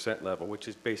 60% level, which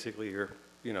is basically your,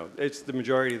 it's the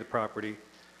majority of the property.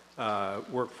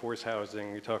 Workforce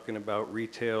housing, you're talking about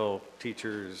retail,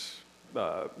 teachers,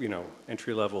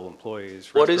 entry-level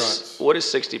employees, restaurants. What is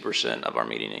 60% of our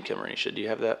median income, Renisha? Do you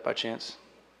have that by chance?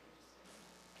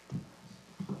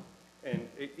 And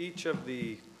each of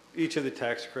the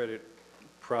tax credit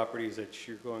properties that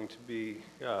you're going to be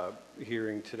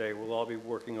hearing today will all be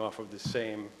working off of the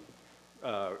same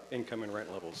income and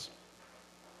rent levels.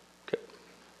 Okay.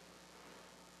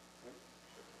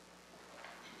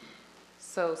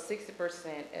 So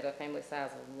 60% at a family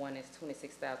size of 1 is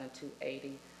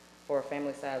 $26,280. For a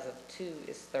family size of 2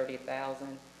 is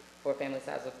 $30,000. For a family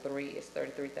size of 3 is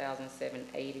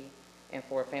 $33,780. And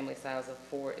for a family size of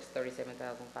 4 is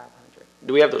 $37,500.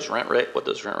 Do we have what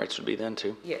those rent rates would be then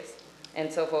too? Yes. And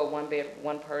so for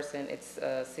one person, it's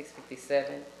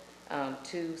 $657,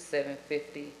 2,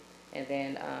 $750, and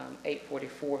then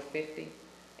 $844.50,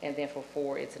 and then for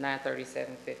 4, it's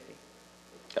 $937.50.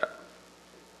 Got it.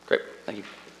 Great, thank you.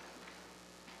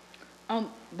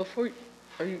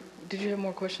 Did you have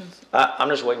more questions? I'm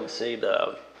just waiting to see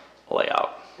the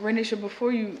layout. Renisha,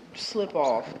 before you slip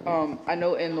off, I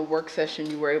know in the work session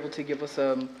you were able to give us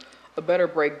a better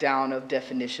breakdown of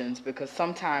definitions, because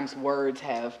sometimes words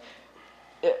have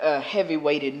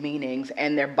heavy-weighted meanings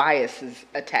and their biases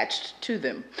attached to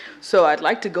them. So I'd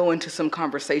like to go into some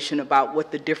conversation about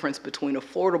what the difference between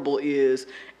affordable is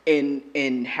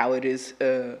in how it is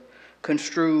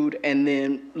construed, and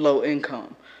then low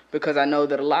income, because I know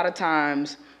that a lot of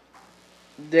times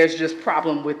there's just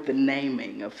problem with the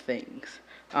naming of things.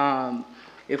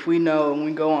 If we know and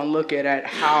we go and look at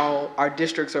how our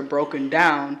districts are broken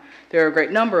down, there are a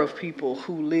great number of people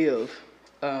who live,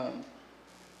 I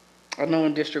know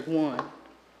in District 1,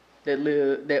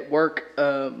 that work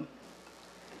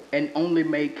and only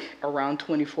make around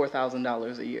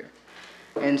 $24,000 a year.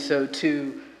 And so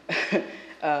to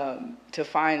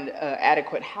find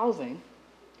adequate housing,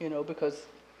 because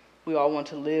we all want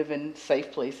to live in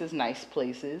safe places, nice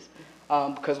places,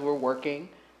 because we're working.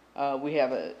 We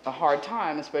have a hard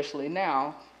time, especially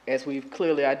now, as we've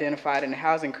clearly identified in the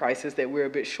housing crisis, that we're a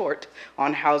bit short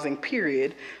on housing,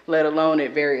 period, let alone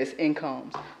at various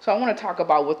incomes. So I want to talk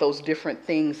about what those different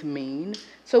things mean,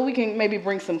 so we can maybe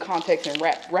bring some context and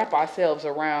wrap ourselves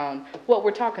around what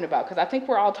we're talking about, because I think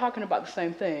we're all talking about the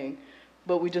same thing,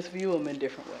 but we just view them in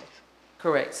different ways.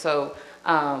 Correct. So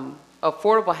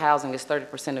affordable housing is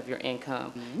 30% of your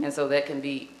income, and so that can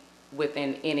be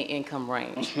within any income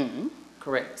range.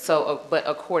 Correct. So, but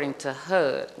according to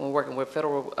HUD, when we're working with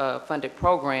federal funded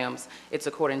programs, it's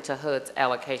according to HUD's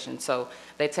allocation. So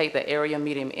they take the area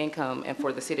median income, and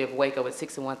for the city of Waco, it's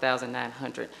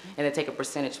 $61,900, and they take a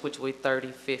percentage, which will be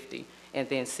 30, 50, and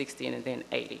then 60, and then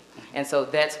 80. And so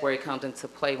that's where it comes into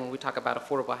play when we talk about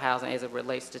affordable housing as it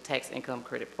relates to tax income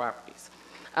credit properties.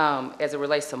 As it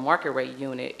relates to market rate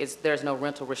unit, there's no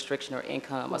rental restriction or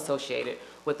income associated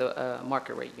with a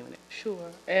market rate unit.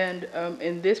 Sure. And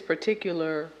in this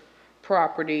particular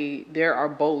property, there are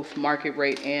both market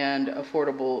rate and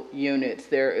affordable units.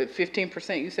 There,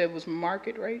 15% you said was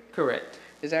market rate? Correct.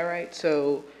 Is that right?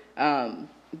 So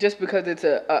just because it's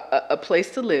a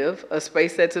place to live, a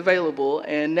space that's available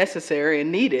and necessary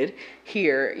and needed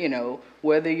here, you know,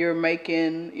 whether you're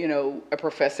making, you know, a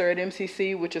professor at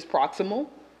MCC, which is proximal,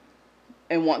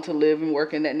 and want to live and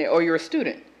work in that, or you're a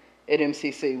student at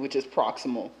MCC, which is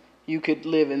proximal, you could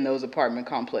live in those apartment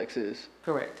complexes.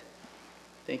 Correct.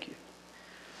 Thank you.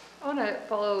 I want to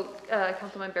follow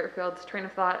Councilman Barefield's train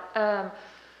of thought.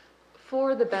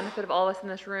 For the benefit of all of us in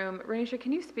this room, Renisha,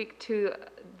 can you speak to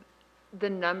the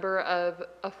number of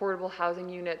affordable housing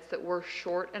units that we're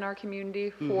short in our community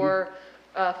for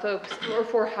folks or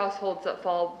for households that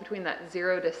fall between that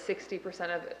 0 to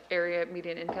 60% of area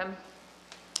median income?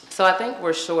 So I think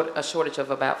we're short a shortage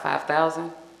of about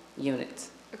 5,000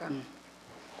 units. Okay.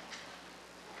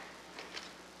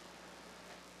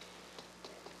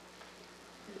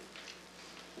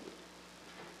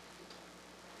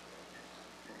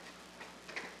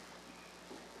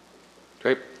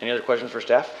 Great. Any other questions for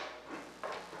staff?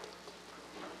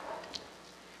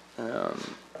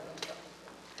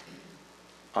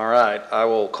 All right, I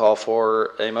will call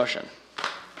for a motion.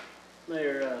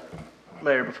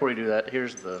 Mayor, before you do that,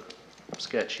 here's the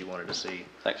sketch you wanted to see.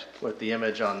 Thanks. With the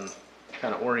image on,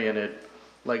 kind of oriented,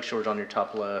 Lake Shore's on your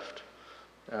top left,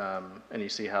 and you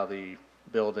see how the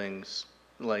buildings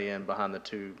lay in behind the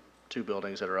two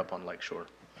buildings that are up on Lake Shore.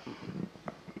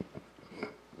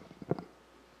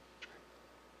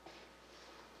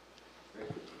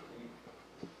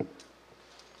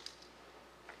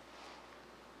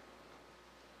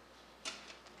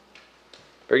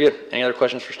 Very good. Any other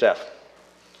questions for staff?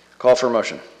 Call for a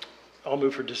motion. I'll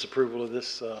move for disapproval of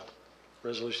this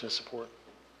resolution of support.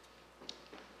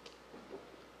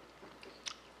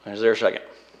 Is there a second?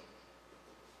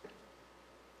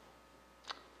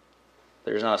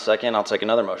 There's not a second. I'll take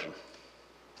another motion.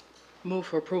 Move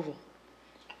for approval.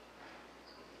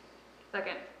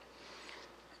 Second.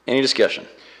 Any discussion?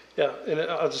 Yeah, and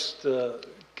I'll just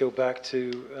go back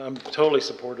to, I'm totally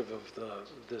supportive of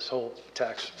this whole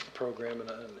tax program,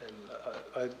 and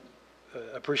I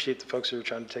appreciate the folks who are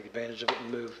trying to take advantage of it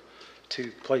and move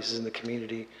to places in the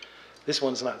community. This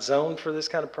one's not zoned for this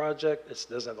kind of project. It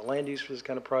doesn't have the land use for this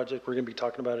kind of project. We're going to be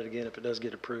talking about it again if it does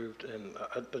get approved, and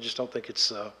I just don't think it's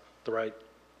the right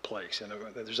place. You know,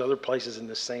 there's other places in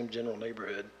this same general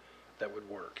neighborhood that would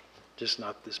work, just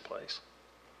not this place.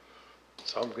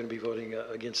 So I'm going to be voting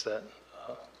against that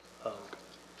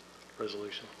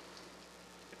resolution.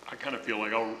 I kind of feel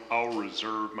like I'll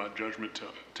reserve my judgment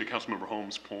to Councilmember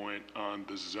Holmes' point on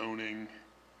the zoning,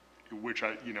 which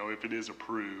if it is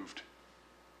approved,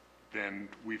 then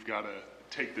we've got to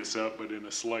take this up, but in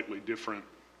a slightly different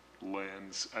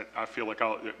lens. I feel like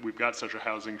we've got such a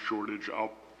housing shortage.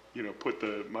 I'll,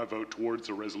 put my vote towards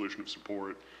a resolution of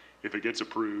support. If it gets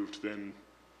approved, then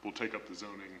we'll take up the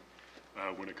zoning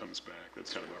when it comes back.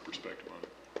 That's kind of my perspective on it.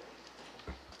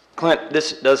 Clint,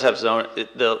 this does have zone.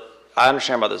 I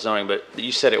understand about the zoning, but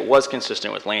you said it was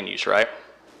consistent with land use, right?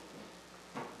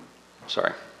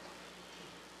 Sorry.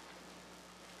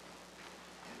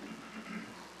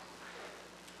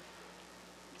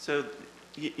 So,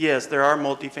 yes, there are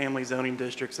multifamily zoning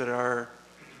districts that are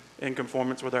in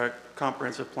conformance with our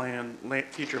comprehensive plan,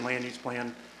 future land use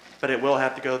plan, but it will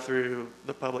have to go through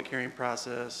the public hearing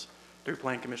process through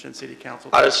Plan Commission, City Council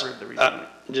to approve the rezoning.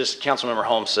 Just Councilmember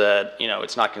Holmes said,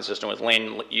 it's not consistent with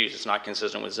land use, it's not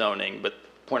consistent with zoning, but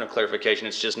point of clarification,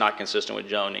 it's just not consistent with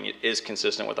zoning. It is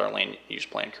consistent with our land use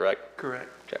plan, correct? Correct.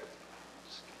 Okay.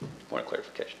 Point of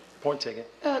clarification. Point taken.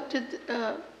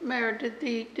 Mayor, did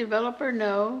the developer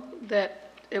know that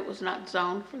it was not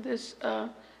zoned for this,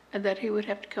 and that he would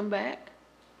have to come back?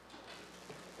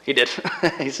 He did.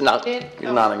 He's nodding,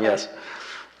 yes.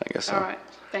 I guess so. All right,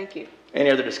 thank you. Any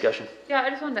other discussion? Yeah, I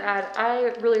just wanted to add,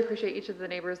 I really appreciate each of the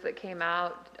neighbors that came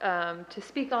out to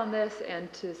speak on this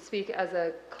and to speak as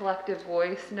a collective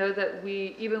voice. Know that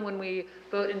even when we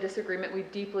vote in disagreement, we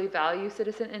deeply value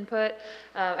citizen input.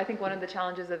 I think one of the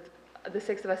challenges of the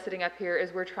six of us sitting up here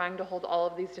is we're trying to hold all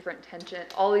these different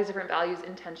values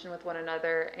in tension with one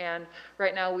another. And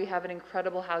right now we have an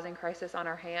incredible housing crisis on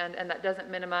our hand, and that doesn't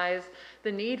minimize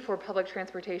the need for public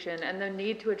transportation and the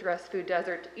need to address food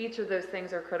desert. Each of those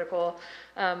things are critical.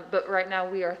 But right now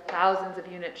we are thousands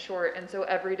of units short. And so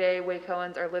every day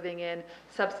Wacoans are living in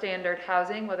substandard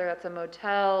housing, whether that's a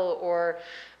motel or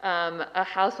a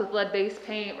house with lead-based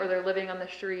paint, or they're living on the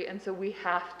street. And so we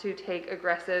have to take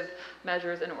aggressive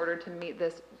measures in order to to meet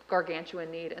this gargantuan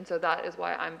need. And so that is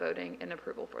why I'm voting in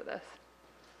approval for this.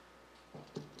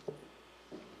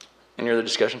 Any other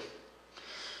discussion?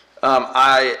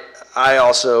 I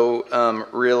also I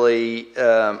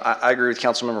agree with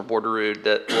Councilmember Borderoud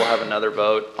that we'll have another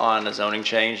vote on a zoning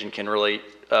change and can really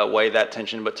weigh that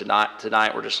tension. But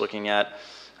tonight we're just looking at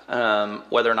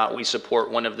whether or not we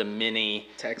support one of the many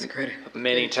tax credit,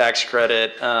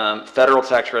 federal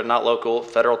tax credit, not local,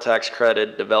 federal tax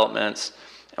credit developments.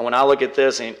 And when I look at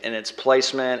this and its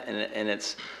placement and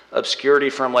its obscurity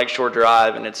from Lakeshore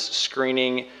Drive and its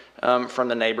screening from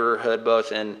the neighborhood,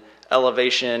 both in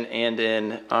elevation and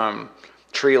in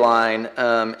tree line,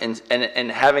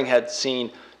 and having had seen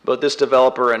both this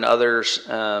developer and others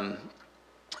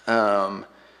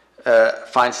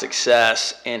find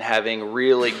success in having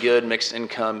really good mixed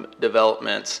income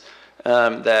developments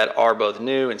that are both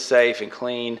new and safe and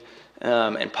clean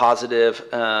and positive,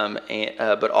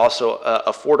 but also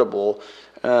affordable.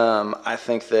 I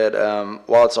think that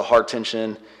while it's a hard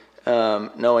tension,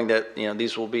 knowing that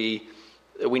these will be,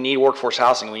 we need workforce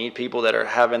housing. We need people that are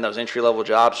having those entry-level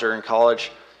jobs or in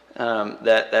college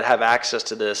that have access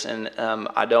to this. And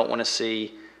I don't want to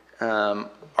see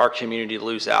our community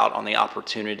lose out on the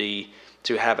opportunity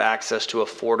to have access to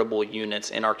affordable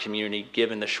units in our community,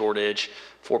 given the shortage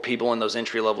for people in those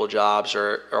entry-level jobs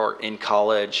or in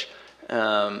college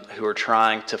who are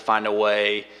trying to find a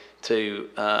way to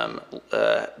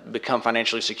become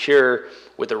financially secure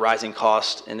with the rising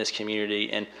cost in this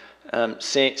community. And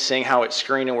seeing how it's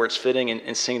screened and where it's fitting,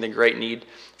 and seeing the great need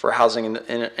for housing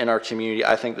in our community,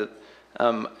 I think that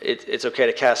it's okay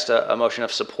to cast a motion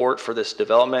of support for this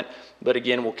development. But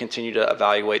again, we'll continue to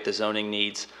evaluate the zoning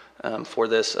needs for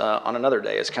this on another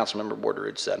day, as Councilmember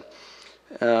Borderoud said.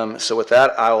 So with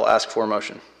that, I will ask for a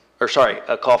motion. Or sorry,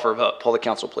 a call for a vote. Poll the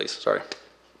council, please. Sorry.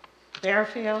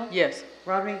 Barfield. Yes.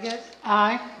 Rodriguez.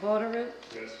 Aye. Borderoud.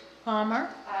 Yes. Palmer.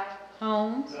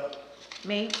 Holmes.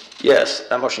 Meek. Yes,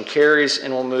 that motion carries,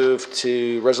 and we'll move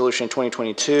to Resolution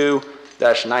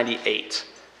 2022-98.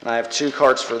 And I have two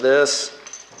cards for this,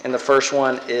 and the first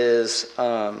one is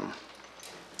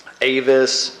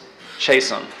Avis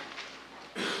Chatham.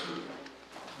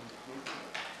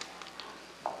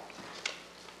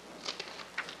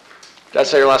 Did I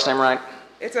say your last name right?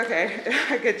 It's okay.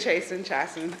 I get Chasen.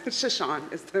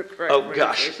 Shashan is the correct Oh gosh,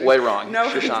 pronunciation. way wrong. No,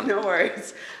 Shashan. no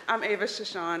worries. I'm Ava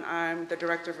Shashan. I'm the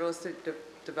Director of Real Estate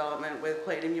Development with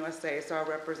Palladium USA, so I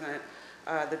represent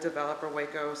the developer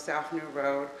Waco South New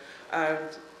Road.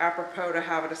 Apropos to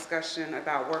have a discussion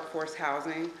about workforce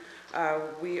housing.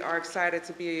 We are excited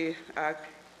to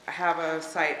have a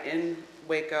site in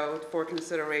Waco for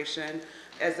consideration.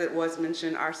 As it was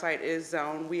mentioned, our site is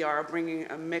zoned. We are bringing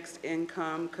a mixed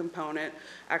income component.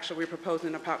 Actually, we're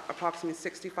proposing approximately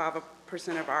 65%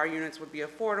 of our units would be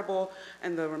affordable,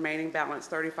 and the remaining balance,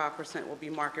 35%, will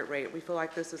be market rate. We feel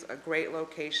like this is a great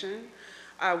location.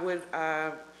 I would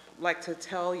like to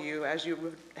tell you, as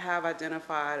you have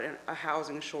identified a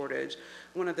housing shortage,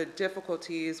 one of the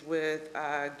difficulties with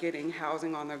getting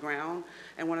housing on the ground,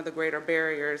 and one of the greater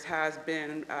barriers has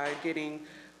been getting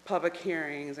public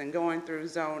hearings and going through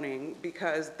zoning,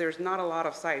 because there's not a lot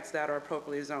of sites that are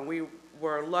appropriately zoned. We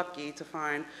were lucky to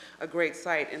find a great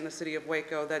site in the city of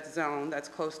Waco that's zoned, that's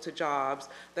close to jobs,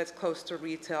 that's close to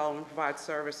retail, and provides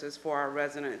services for our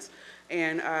residents.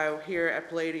 And here at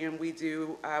Palladium, we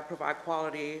do provide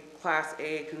quality Class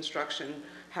A construction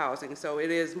housing. So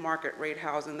it is market rate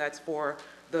housing that's for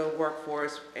the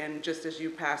workforce. And just as you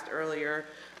passed earlier,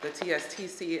 the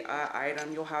TSTC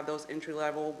item, you'll have those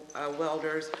entry-level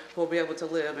welders who will be able to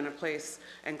live in a place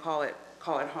and call it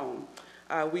home.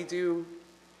 We do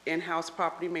in-house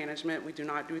property management. We do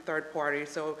not do third party,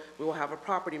 so we will have a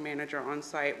property manager on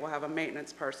site. We'll have a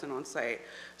maintenance person on site.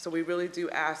 So we really do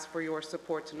ask for your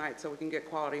support tonight so we can get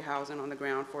quality housing on the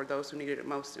ground for those who need it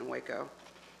most in Waco.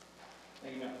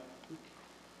 Thank you, ma'am.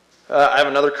 I have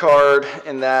another card,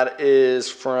 and that is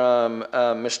from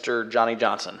Mr. Johnny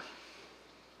Johnson.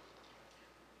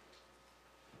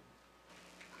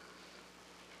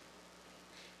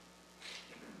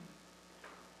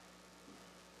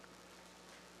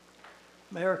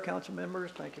 Mayor, council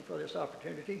members, thank you for this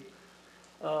opportunity.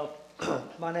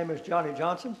 My name is Johnny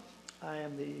Johnson. I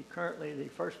am currently the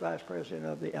first vice president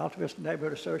of the Alta Vista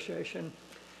Neighborhood Association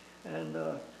and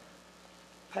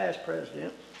past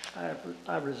president. I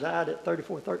reside at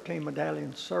 3413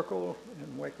 Medallion Circle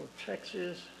in Waco,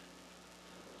 Texas.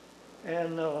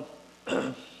 And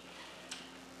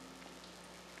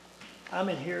I'm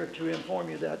in here to inform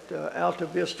you that Alta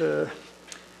Vista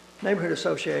Neighborhood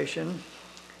Association,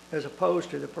 as opposed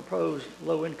to the proposed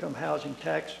low-income housing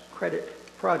tax credit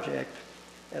project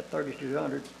at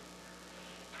 3200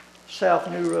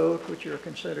 South New Road, which you're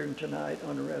considering tonight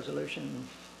under Resolution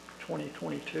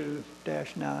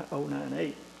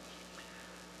 2022-9098.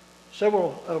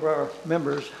 Several of our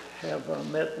members have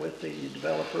met with the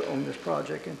developer on this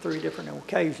project in 3 different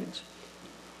occasions.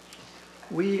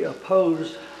 We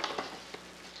oppose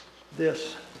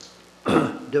this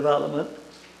development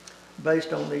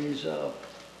based on these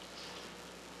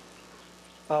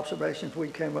observations we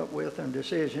came up with and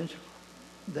decisions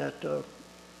that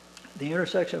the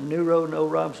intersection of New Road and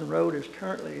Old Robinson Road is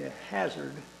currently a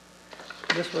hazard.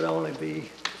 This would only be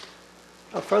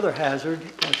a further hazard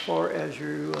as far as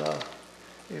you,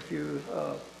 if you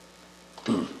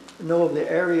know of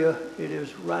the area, it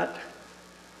is right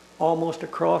almost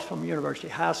across from University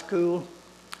High School.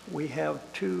 We have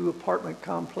 2 apartment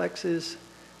complexes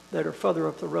that are further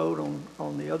up the road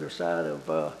on the other side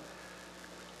of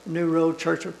New Road,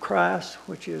 Church of Christ,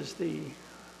 which is the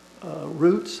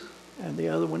Roots, and the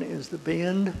other one is the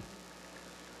Bend.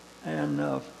 And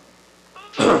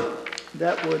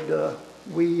that would,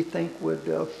 we think,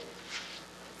 would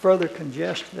further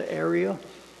congest the area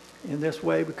in this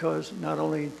way, because not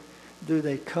only do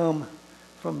they come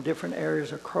from different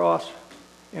areas across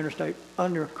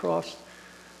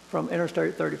from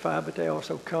Interstate 35, but they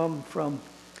also come from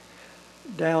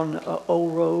down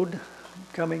Old Road,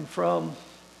 coming from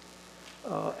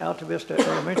Alta Vista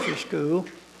Elementary School,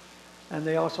 and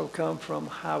they also come from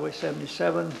Highway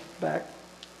 77 back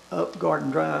up Garden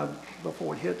Drive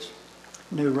before it hits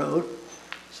New Road.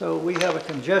 So we have a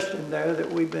congestion there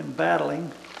that we've been battling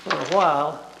for a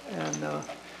while, and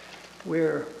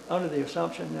we're under the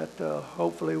assumption that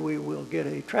hopefully we will get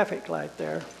a traffic light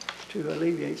there to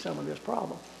alleviate some of this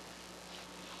problem.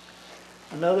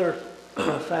 Another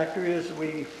factor is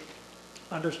we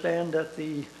understand that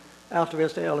the Alta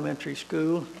Vista Elementary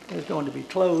School is going to be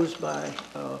closed by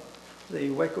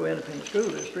the Waco Independent School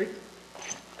District.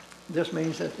 This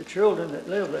means that the children that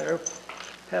live there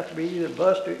have to be either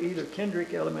bused to either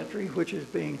Kendrick Elementary, which is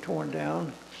being torn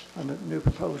down on the new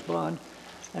proposed bond,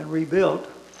 and rebuilt.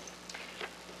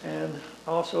 And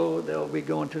also they'll be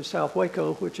going to South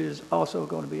Waco, which is also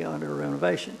going to be under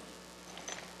renovation.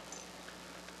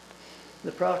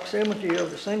 The proximity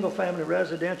of the single-family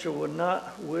residential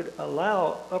would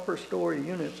allow upper story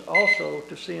units also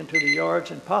to see into the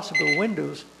yards and possible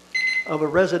windows of a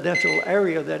residential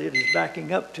area that it is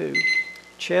backing up to.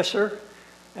 Chesser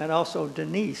and also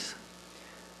Denise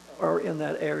are in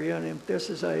that area, and if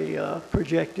this is a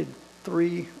projected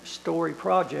 3-story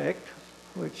project,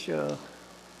 which you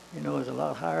know is a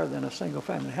lot higher than a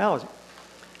single-family housing.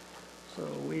 So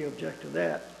we object to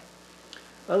that.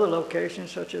 Other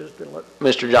locations such as the...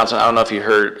 Mr. Johnson, I don't know if you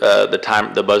heard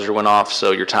the buzzer went off,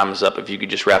 so your time is up. If you could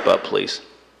just wrap up, please.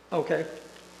 Okay.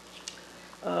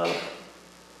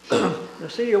 The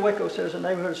City of Waco says the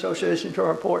neighborhood associations are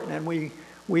important, and we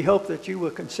hope that you will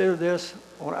consider this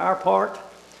on our part,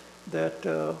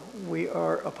 that we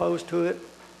are opposed to it,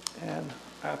 and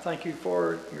I thank you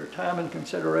for your time and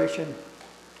consideration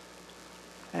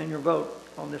and your vote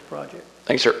on this project.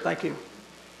 Thanks, sir. Thank you.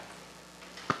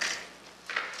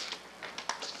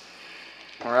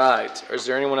 All right. Is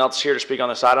there anyone else here to speak on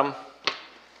this item?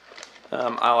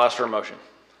 I'll ask for a motion.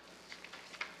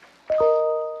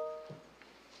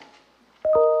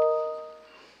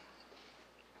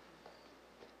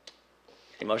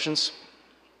 Any motions?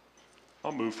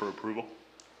 I'll move for approval.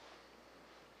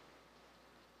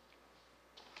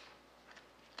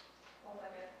 All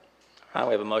right,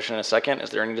 we have a motion and a second. Is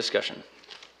there any discussion?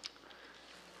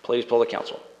 Please poll the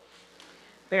council.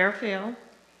 Bearfield,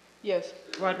 Yes.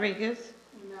 Rodriguez,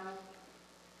 No.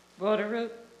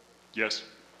 Voderuk, Yes.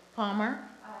 Palmer,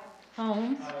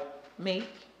 Holmes, Meek,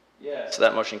 Yes. So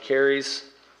that motion carries.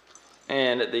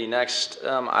 And the next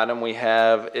item we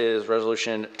have is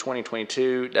Resolution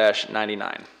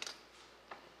 2022-99.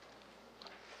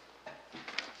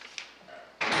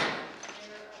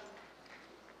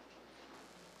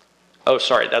 Oh,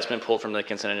 sorry, that's been pulled from the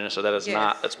consent agenda, so that is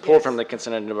not, that's pulled from the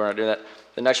consent agenda, we're not doing that.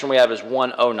 The next one we have is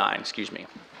 109, excuse me.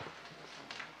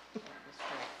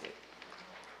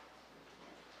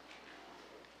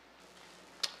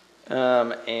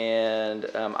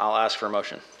 I'll ask for a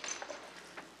motion.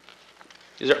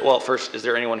 First, is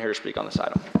there anyone here to speak on this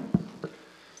item?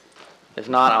 If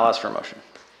not, I'll ask for a motion.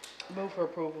 Move for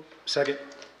approval. Second.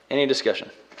 Any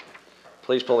discussion?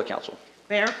 Please poll the council.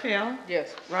 Bearfield,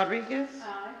 Yes. Rodriguez,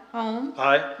 Holmes,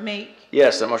 Aye. Meek,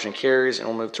 Yes, that motion carries, and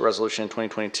we'll move to Resolution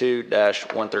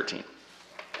 2022-113.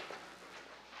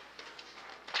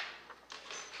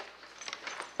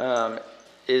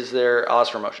 I'll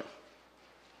ask for a motion.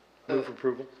 Move for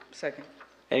approval. Second.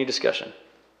 Any discussion?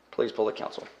 Please poll the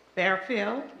council.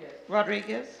 Fairfield.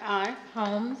 Rodriguez. Aye.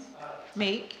 Holmes.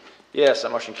 Meek. Yes,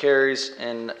 that motion carries.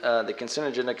 And the consent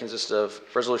agenda consists of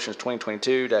resolutions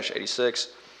 2022-86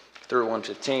 through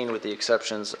 115, with the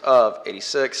exceptions of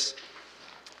 86,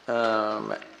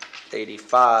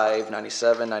 85,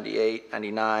 97, 98,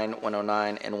 99,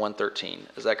 109, and 113.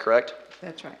 Is that correct?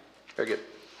 That's right. Very good.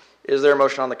 Is there a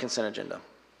motion on the consent agenda?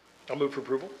 I'll move for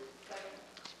approval.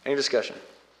 Any discussion?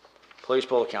 Please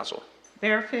poll the council.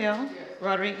 Fairfield.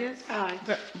 Rodriguez. Aye.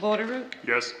 Voderuk.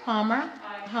 Yes. Palmer.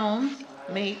 Holmes.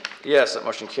 Meek. Yes, that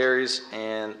motion carries.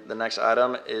 And the next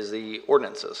item is the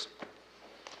ordinances.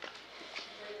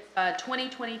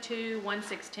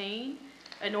 2022-116,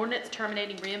 an ordinance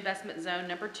terminating reinvestment zone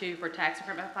number 2 for tax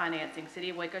increment financing, City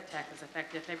of Waco, Texas,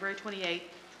 effective February 28,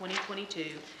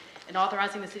 2022, and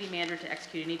authorizing the city manager to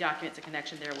execute any documents in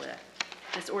connection therewith.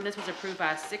 This ordinance was approved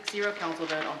by a 6-0 council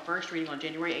vote on first reading on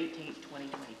January 18,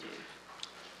 2022.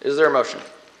 Is there a motion?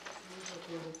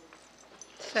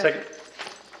 Second.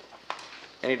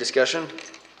 Any discussion?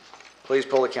 Please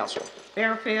poll the council.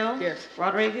 Fairfield. Yes.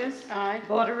 Rodriguez. Aye.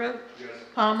 Voderuk.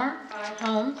 Palmer.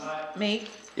 Holmes.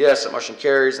 Meek. Yes, that motion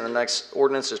carries. And the next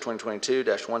ordinance is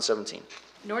 2022-117.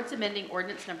 An ordinance amending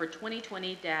ordinance number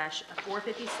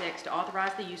 2020-456 to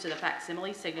authorize the use of the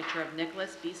facsimile signature of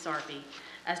Nicholas B. Sarpy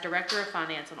as Director of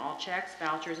Finance on all checks,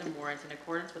 vouchers, and warrants in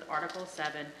accordance with Article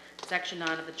 7, Section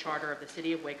 9 of the Charter of the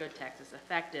City of Waco, Texas,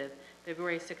 effective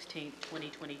February 16,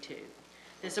 2022.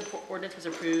 This ordinance was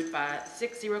approved by a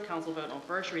 6-0 council vote on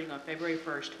first reading on February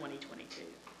 1st, 2022.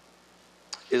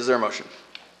 Is there a motion?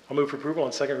 I'll move for approval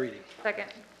on second reading.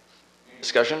 Second.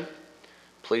 Discussion?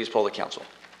 Please poll the council.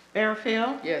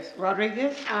 Fairfield. Yes.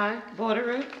 Rodriguez. Aye.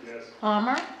 Voderuk.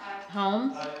 Palmer.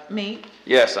 Holmes. Meek.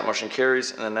 Yes, that motion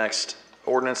carries. And the next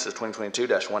ordinance is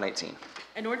 2022-118.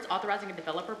 An ordinance authorizing a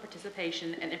developer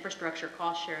participation and infrastructure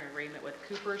cost-sharing agreement with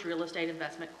Cooper's Real Estate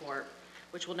Investment Corp.,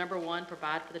 which will, number 1,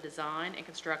 provide for the design and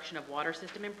construction of water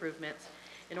system improvements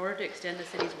in order to extend the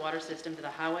city's water system to the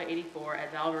Highway 84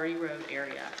 at Val Verde Road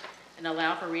area, and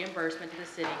allow for reimbursement to the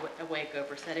city of Waco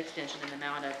for said extension in the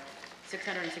amount of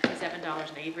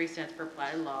 $667.83 per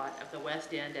platted lot of the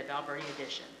west end at Val Verde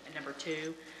addition. And number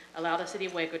 2, allow the city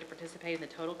of Waco to participate in the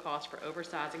total cost for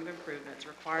oversizing of improvements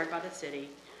required by the city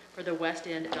for the west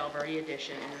end at Val Verde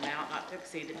addition in an amount not to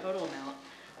exceed the total amount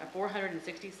of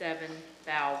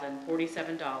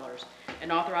 $467,047,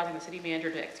 and authorizing the city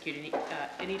manager to execute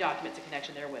any documents in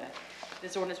connection therewith.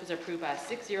 This ordinance was approved by a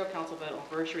 6-0 council vote on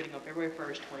first reading on February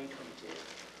 1st, 2022.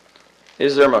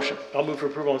 Is there a motion? I'll move for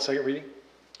approval on second reading.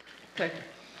 Second.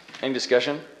 Any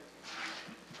discussion?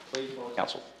 Please poll the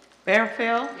council.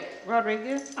 Fairfield.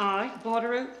 Rodriguez. Aye.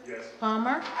 Voderuk.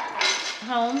 Palmer.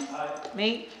 Holmes.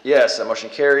 Meek. Yes, that motion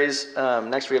carries.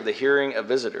 Next, we have the hearing of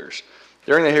visitors.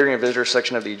 During the hearing of visitors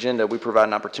section of the agenda, we provide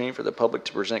an opportunity for the public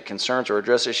to present concerns or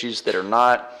address issues that are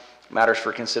not matters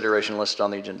for consideration listed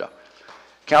on the agenda.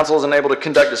 Council is unable to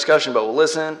conduct discussion, but will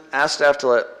listen, ask staff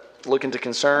to look into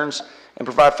concerns, and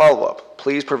provide follow-up.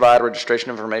 Please provide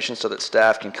registration information so that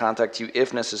staff can contact you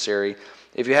if necessary.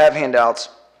 If you have handouts,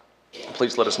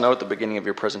 please let us know at the beginning of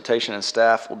your presentation, and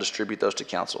staff will distribute those to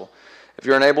council. If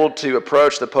you're unable to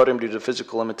approach the podium due to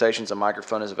physical limitations, a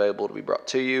microphone is available to be brought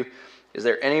to you. Is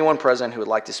there anyone present who would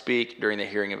like to speak during the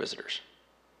hearing of visitors?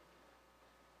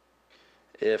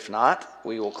 If not,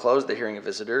 we will close the hearing of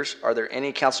visitors. Are there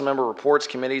any council member reports,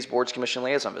 committees, boards, commission,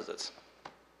 liaison visits?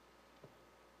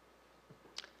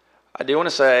 I do want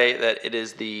to say that it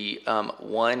is the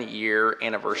 1-year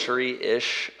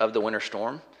anniversary-ish of the winter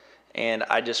storm, and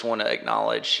I just want to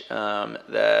acknowledge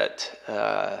that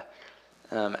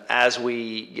as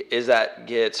that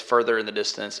gets further in the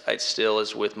distance, it still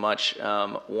is with much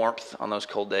warmth on those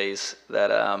cold days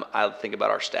that I think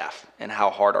about our staff and how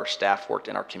hard our staff worked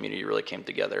and our community really came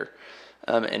together,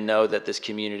 and know that this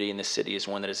community and this city is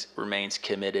one that remains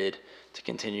committed to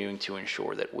continuing to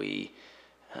ensure that we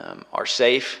are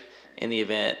safe in the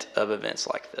event of events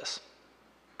like this.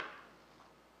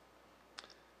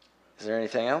 Is there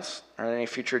anything else? Are there any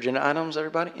future agenda items,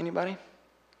 everybody? Anybody?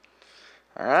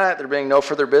 All right, there being no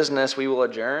further business, we will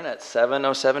adjourn at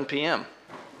 7:07 p.m.